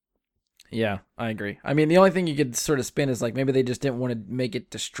opportunity. Yeah, I agree. I mean, the only thing you could sort of spin is like maybe they just didn't want to make it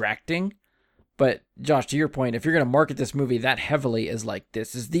distracting. But Josh, to your point, if you're going to market this movie that heavily as like,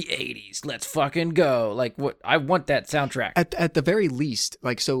 this is the 80s, let's fucking go. Like, what I want that soundtrack. At the very least,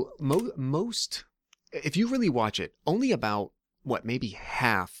 like, so most, if you really watch it, only about maybe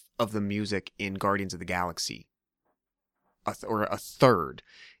half of the music in Guardians of the Galaxy, or a third,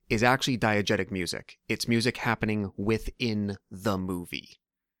 is actually diegetic music. It's music happening within the movie.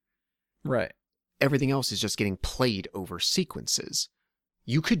 Right. Everything else is just getting played over sequences.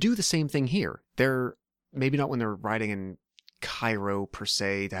 You could do the same thing here. They're maybe not when they're riding in Cairo per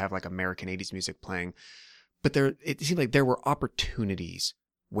se to have like American 80s music playing, but it seemed like there were opportunities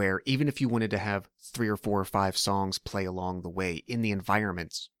where even if you wanted to have 3 or 4 or 5 songs play along the way in the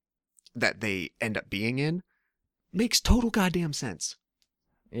environments that they end up being in, makes total goddamn sense.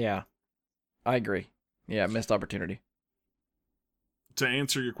 Yeah, I agree. Yeah, missed opportunity. To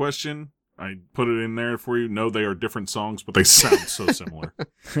answer your question, I put it in there for you. No, they are different songs, but they sound so similar.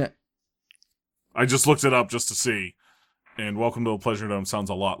 I just looked it up just to see, and Welcome to the Pleasure Dome sounds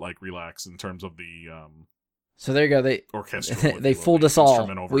a lot like Relax in terms of the So there you go. They orchestral. if they you will, fooled the us all.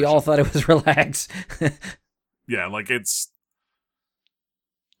 instrumental We all version. thought it was relax. Yeah, like it's.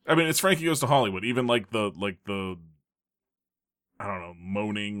 I mean, it's Frankie Goes to Hollywood. Even like the I don't know,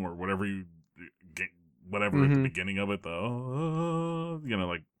 moaning or whatever at the Mhm. beginning of it,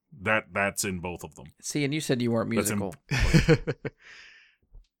 like that's in both of them. See, and you said you weren't That's in- musical.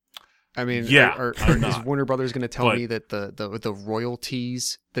 I mean, Yeah, I'm is not. Warner Brothers going to tell But- me that the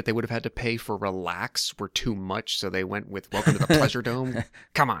royalties that they would have had to pay for Relax were too much, so they went with Welcome to the Pleasure Dome?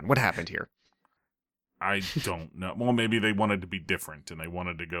 Come on, what happened here? I don't know. Well, maybe they wanted to be different and they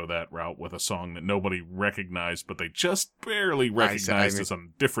wanted to go that route with a song that nobody recognized, but they just barely recognized as a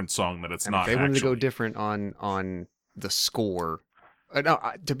different song that it's And not. if they wanted to go actually. different on the score. No,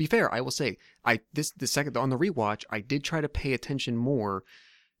 to be fair, I will say on the rewatch, I did try to pay attention more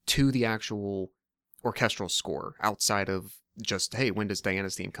to the actual orchestral score outside of just, hey, when does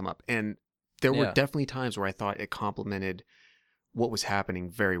Diana's theme come up? And there were Yeah. definitely times where I thought it complemented what was happening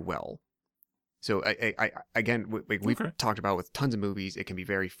very well. So I again, we've Okay. talked about with tons of movies, it can be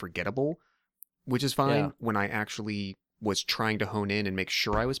very forgettable, which is fine. Yeah. When I actually was trying to hone in and make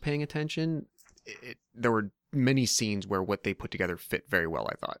sure I was paying attention, there were many scenes where what they put together fit very well,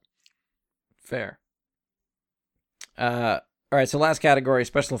 I thought. Fair. All right, so last category,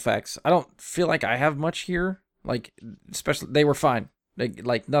 special effects. I don't feel like I have much here. Like, they were fine.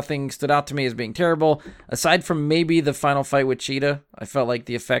 Like nothing stood out to me as being terrible, aside from maybe the final fight with Cheetah. I felt like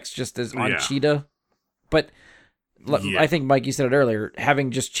the effects just as on Yeah. Cheetah. But Yeah. I think, Mike, you said it earlier,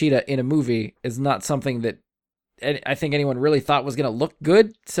 having just Cheetah in a movie is not something that I think anyone really thought was going to look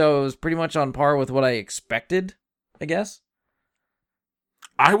good. So it was pretty much on par with what I expected, I guess.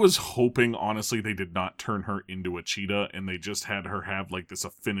 I was hoping, honestly, they did not turn her into a cheetah and they just had her have like this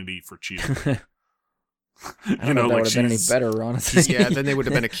affinity for cheetah. I don't know if that would have been any better, honestly. Yeah, then they would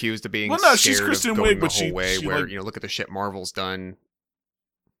have been accused of being Well, no, she's scared Kristen of going Wiig, the but whole way. she Where like- look at the shit Marvel's done.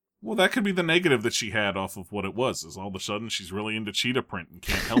 Well, that could be the negative that she had off of what it was, is all of a sudden she's really into cheetah print and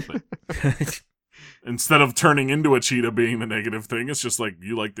can't help it. Instead of turning into a cheetah being the negative thing, it's just like,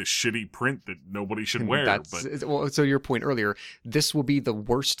 you like this shitty print that nobody should wear. Well, so your point earlier, this will be the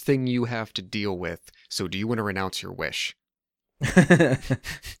worst thing you have to deal with, so do you want to renounce your wish?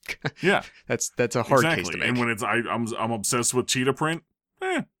 Yeah. That's a hard case to make. And when it's I'm obsessed with cheetah print,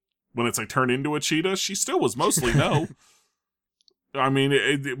 when it's I turn into a cheetah, she still was mostly no. I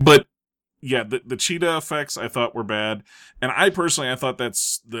mean, but yeah, the cheetah effects I thought were bad, and I thought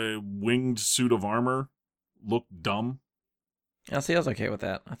that's the winged suit of armor looked dumb. Yeah, see, I was okay with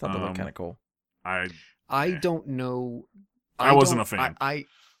that. I thought that looked kind of cool. I don't know. I wasn't a fan.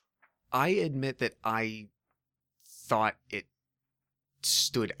 I admit that I thought it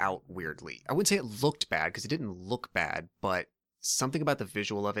stood out weirdly. I wouldn't say it looked bad because it didn't look bad, but something about the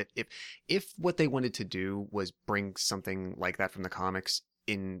visual of it. If what they wanted to do was bring something like that from the comics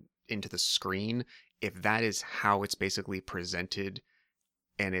into the screen, if that is how it's basically presented,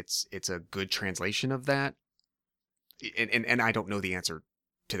 and it's a good translation of that, and I don't know the answer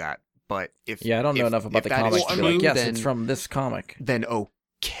to that, but I don't know enough about the comic to be like, yes, it's from this comic. Then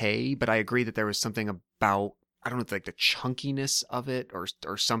okay, but I agree that there was something about, I don't know, like the chunkiness of it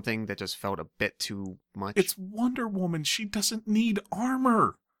or something that just felt a bit too much. It's Wonder Woman. She doesn't need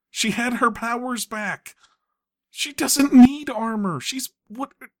armor. She had her powers back. She doesn't need armor. She's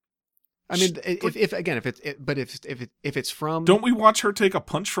what? I mean, if it's from, don't we watch her take a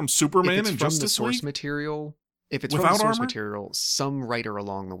punch from Superman and Justice League? Source material, if it's from the source material, some writer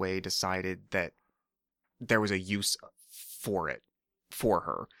along the way decided that there was a use for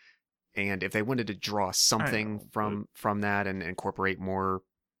her. And if they wanted to draw something from that and incorporate more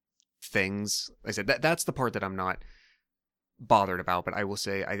things, like I said, that's the part that I'm not bothered about. But I will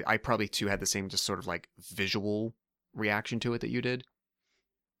say I probably too had the same just sort of like visual reaction to it that you did.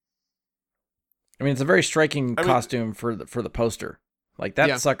 I mean, it's a very striking costume for the poster. Like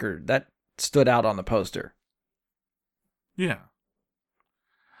that sucker that stood out on the poster. Yeah,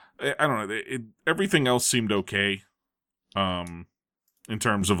 I don't know. Everything else seemed okay. In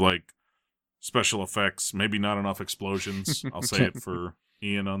terms of like special effects, maybe not enough explosions. I'll say it for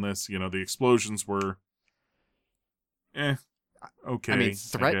Ian on this. You know, the explosions were okay. I mean,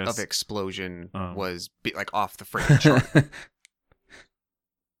 threat of explosion was like off the freaking chart.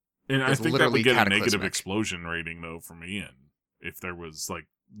 And I think that would get a negative explosion rating though from Ian if there was like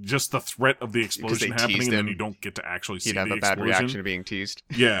just the threat of the explosion happening and then you don't get to actually see the explosion. He'd have a bad reaction to being teased.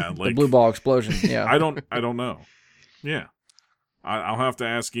 Yeah, like the blue ball explosion. Yeah, I don't know. Yeah, I'll have to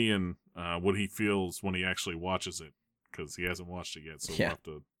ask Ian what he feels when he actually watches it because he hasn't watched it yet. So we'll have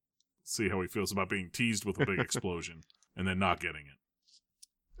to see how he feels about being teased with a big explosion and then not getting it.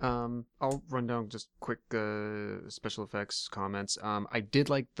 I'll run down just quick special effects comments. I did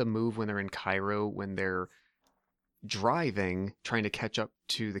like the move when they're in Cairo when they're driving, trying to catch up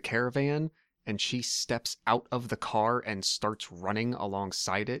to the caravan, and she steps out of the car and starts running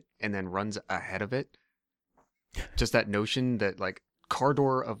alongside it and then runs ahead of it. Just that notion that like car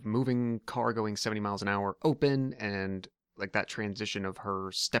door of moving car going 70 miles an hour open, and like that transition of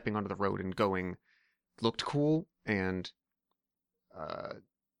her stepping onto the road and going looked cool, and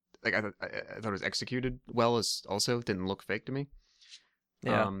like I thought it was executed well. As also didn't look fake to me.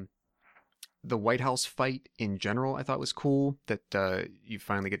 Yeah. The White House fight in general, I thought was cool. That you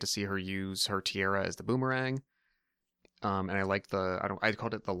finally get to see her use her tiara as the boomerang. And I like I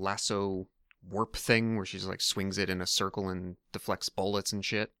called it the lasso warp thing, where she's like swings it in a circle and deflects bullets and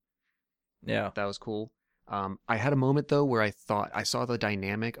shit. Yeah, that was cool. I had a moment though where I thought I saw the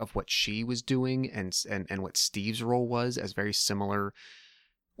dynamic of what she was doing and what Steve's role was as very similar,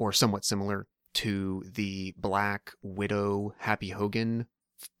 or somewhat similar, to the Black Widow Happy Hogan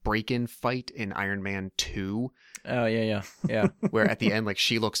break-in fight in Iron Man 2. Oh yeah. Where at the end, like,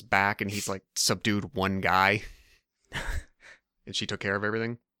 she looks back and he's like subdued one guy, and she took care of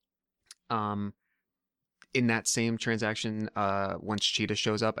everything. In that same transaction, once Cheetah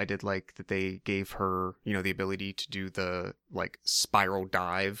shows up, I did like that they gave her, the ability to do the like spiral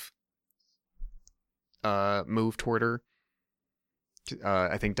dive move toward her.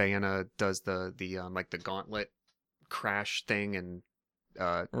 I think Diana does the like the gauntlet crash thing, and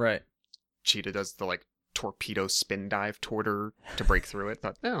right. Cheetah does the like torpedo spin dive toward her to break through it.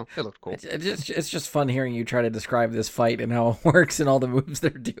 Thought, it looked cool. It's just fun hearing you try to describe this fight and how it works and all the moves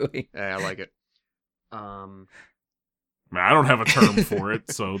they're doing. Yeah, I like it. I don't have a term for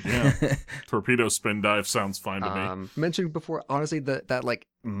it, so yeah. Torpedo spin dive sounds fine to me. Mentioned before, honestly, that like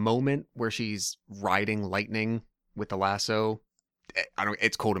moment where she's riding lightning with the lasso,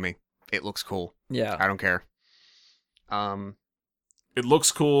 it's cool to me. It looks cool. Yeah. I don't care. It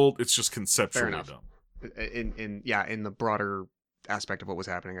looks cool. It's just conceptually enough. dumb. In the broader aspect of what was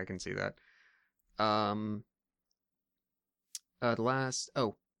happening, I can see that.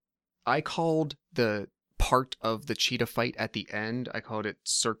 I called the part of the cheetah fight at the end, I called it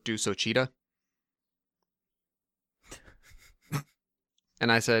Cirque du Socheetah.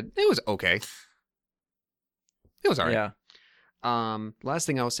 And I said, it was okay. It was alright. Yeah. Last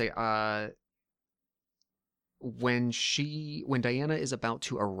thing I'll say, when Diana is about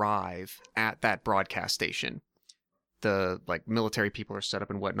to arrive at that broadcast station, the military people are set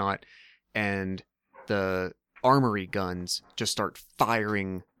up and whatnot, and the armory guns just start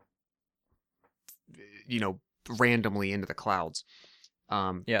firing, randomly into the clouds.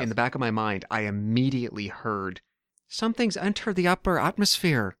 Yes. In the back of my mind, I immediately heard, something's entered the upper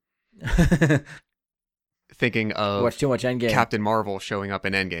atmosphere. Thinking of Watch too much Endgame. Captain Marvel showing up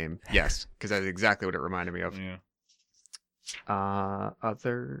in Endgame. Yes, because that's exactly what it reminded me of. Yeah.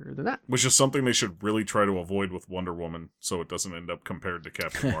 Other than that, Which is something they should really try to avoid with Wonder Woman, so it doesn't end up compared to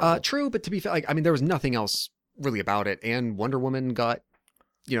Captain Marvel. true, but to be fair, there was nothing else really about it, and Wonder Woman got,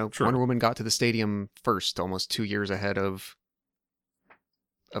 Sure. Wonder Woman got to the stadium first, almost 2 years ahead of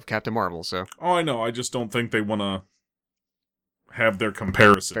Captain Marvel. So Oh, I know. I just don't think they want to have their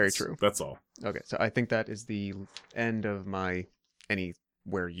comparisons. Very true. That's all. okay, so I think that is the end of my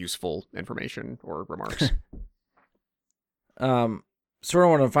anywhere useful information or remarks. Sort of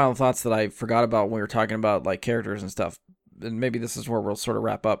one of the final thoughts that I forgot about when we were talking about characters and stuff, and maybe this is where we'll sort of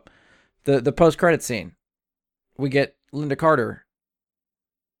wrap up. The post-credit scene. We get Linda Carter.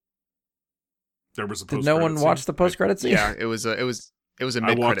 There was a Did no one watch the post-credit scene? Yeah, it was a I walked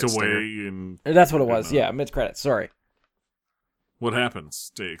mid-credit away stinger. and That's what it was. Did not. Yeah, mid-credits. Sorry. what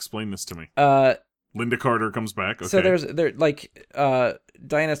happens? Explain this to me. Linda Carter comes back. Okay. So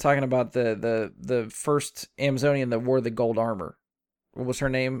Diana's talking about the first Amazonian that wore the gold armor. What was her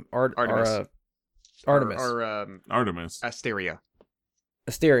name? Artemis. Artemis. Artemis. Asteria.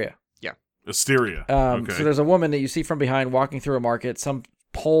 Asteria. Asteria. Okay. So there's a woman that you see from behind walking through a market. Some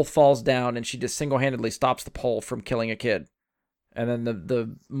pole falls down, and she just single-handedly stops the pole from killing a kid. And then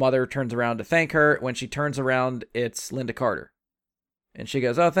the mother turns around to thank her. When she turns around, it's Linda Carter. And she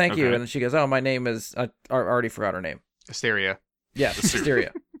goes, "Oh, thank you." Okay. And then she goes, "Oh, my name is..." I already forgot her name. Asteria. Yeah,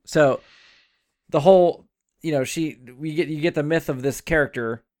 Asteria. So the whole, you get the myth of this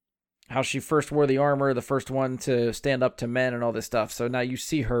character, how she first wore the armor, the first one to stand up to men and all this stuff. So now you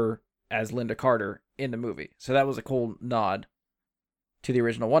see her as Linda Carter in the movie. So that was a cool nod to the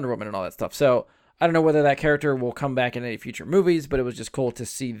original Wonder Woman and all that stuff. So I don't know whether that character will come back in any future movies, but it was just cool to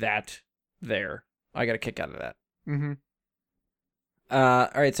see that there. I got a kick out of that. Mm-hmm. All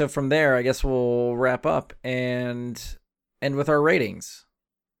right, so from there, I guess we'll wrap up and end with our ratings.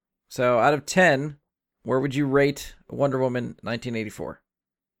 So out of 10, where would you rate Wonder Woman 1984?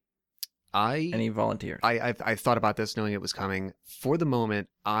 Any volunteers? I thought about this knowing it was coming. For the moment,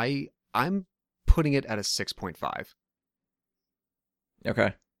 I'm putting it at a 6.5.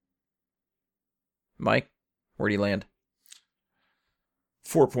 Okay. Mike, where do you land?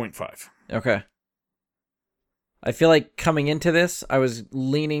 4.5. Okay. I feel like coming into this, I was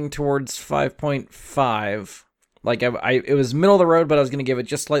leaning towards 5.5. It was middle of the road, but I was going to give it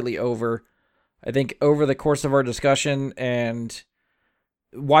just slightly over. I think over the course of our discussion and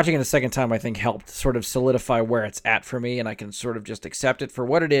watching it a second time, I think helped sort of solidify where it's at for me, and I can sort of just accept it for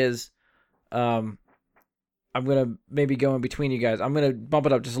what it is. I'm going to maybe go in between you guys. I'm going to bump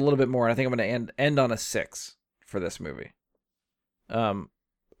it up just a little bit more, and I think I'm going to end on a 6 for this movie.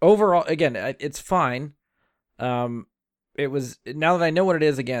 Overall, again, it's fine. It was, now that I know what it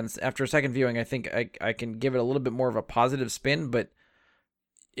is, again, after a second viewing, I think I can give it a little bit more of a positive spin, but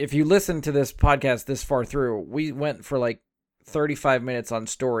if you listen to this podcast this far through, we went for 35 minutes on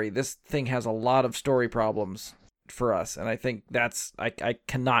story. This thing has a lot of story problems for us, and I think I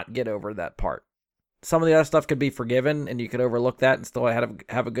cannot get over that part. Some of the other stuff could be forgiven, and you could overlook that and still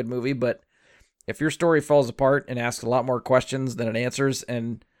have a good movie, but if your story falls apart and asks a lot more questions than it answers,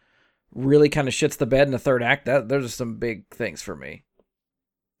 and really kind of shits the bed in the third act, those are some big things for me.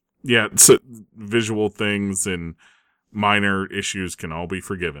 Yeah, so visual things and minor issues can all be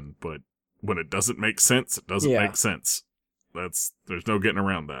forgiven, but when it doesn't make sense, it doesn't make sense. There's no getting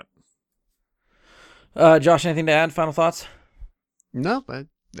around that. Josh, anything to add? Final thoughts? No, but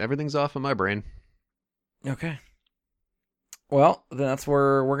everything's off of my brain. Okay. Well, then that's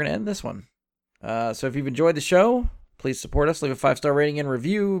where we're going to end this one. So if you've enjoyed the show, please support us. Leave a 5-star rating and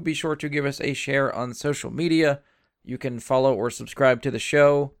review. Be sure to give us a share on social media. You can follow or subscribe to the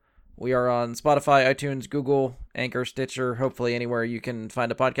show. We are on Spotify, iTunes, Google, Anchor, Stitcher, hopefully anywhere you can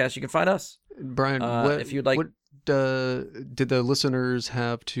find a podcast, you can find us. Brian, if you'd like... did the listeners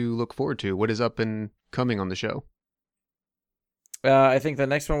have to look forward to? What is up and coming on the show? I think the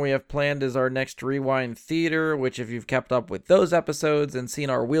next one we have planned is our next Rewind Theater, which if you've kept up with those episodes and seen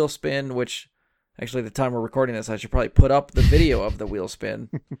our wheel spin, which actually at the time we're recording this, I should probably put up the video of the wheel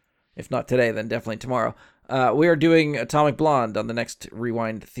spin. If not today, then definitely tomorrow. We are doing Atomic Blonde on the next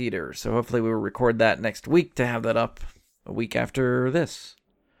Rewind Theater, so hopefully we will record that next week to have that up a week after this.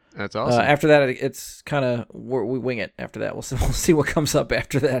 That's awesome. After that, it's kind of we wing it. After that, we'll see what comes up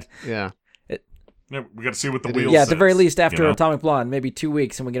after that. Yeah. Yeah, we got to see what the wheel Yeah, says, at the very least, after you know? Atomic Blonde, maybe 2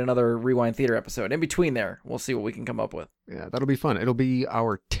 weeks, and we get another Rewind Theater episode. In between there, we'll see what we can come up with. Yeah, that'll be fun. It'll be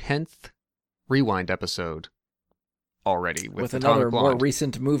our 10th Rewind episode already with Atomic another Blonde. more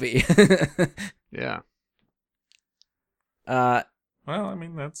recent movie. Yeah. Well, I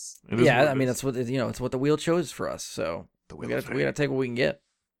mean, that's that's what it's what the wheel chose for us. So The we Wheel of gotta Fame. take what we can get.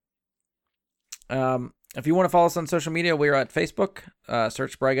 If you want to follow us on social media, we are at Facebook.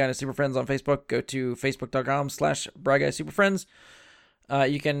 Search Bry Guy and Super Friends on Facebook. Go to facebook.com/BryGuySuperFriends.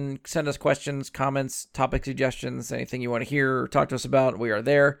 You can send us questions, comments, topic suggestions, anything you want to hear or talk to us about. We are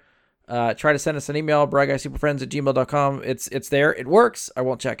there. Try to send us an email, bryguysuperfriends@gmail.com. It's there. It works. I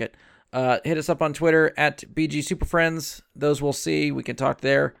won't check it. Hit us up on Twitter at BGSuperFriends. Those we'll see. We can talk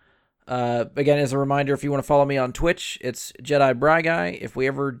there. Again, as a reminder, if you want to follow me on Twitch, it's Jedi Bry Guy. If we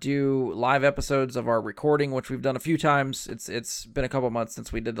ever do live episodes of our recording, which we've done a few times, it's been a couple months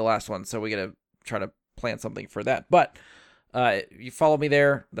since we did the last one, so we got to try to plan something for that. But you follow me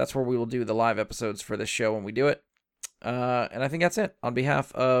there. That's where we will do the live episodes for this show when we do it. And I think that's it. On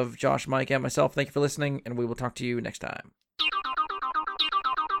behalf of Josh, Mike, and myself, thank you for listening, and we will talk to you next time.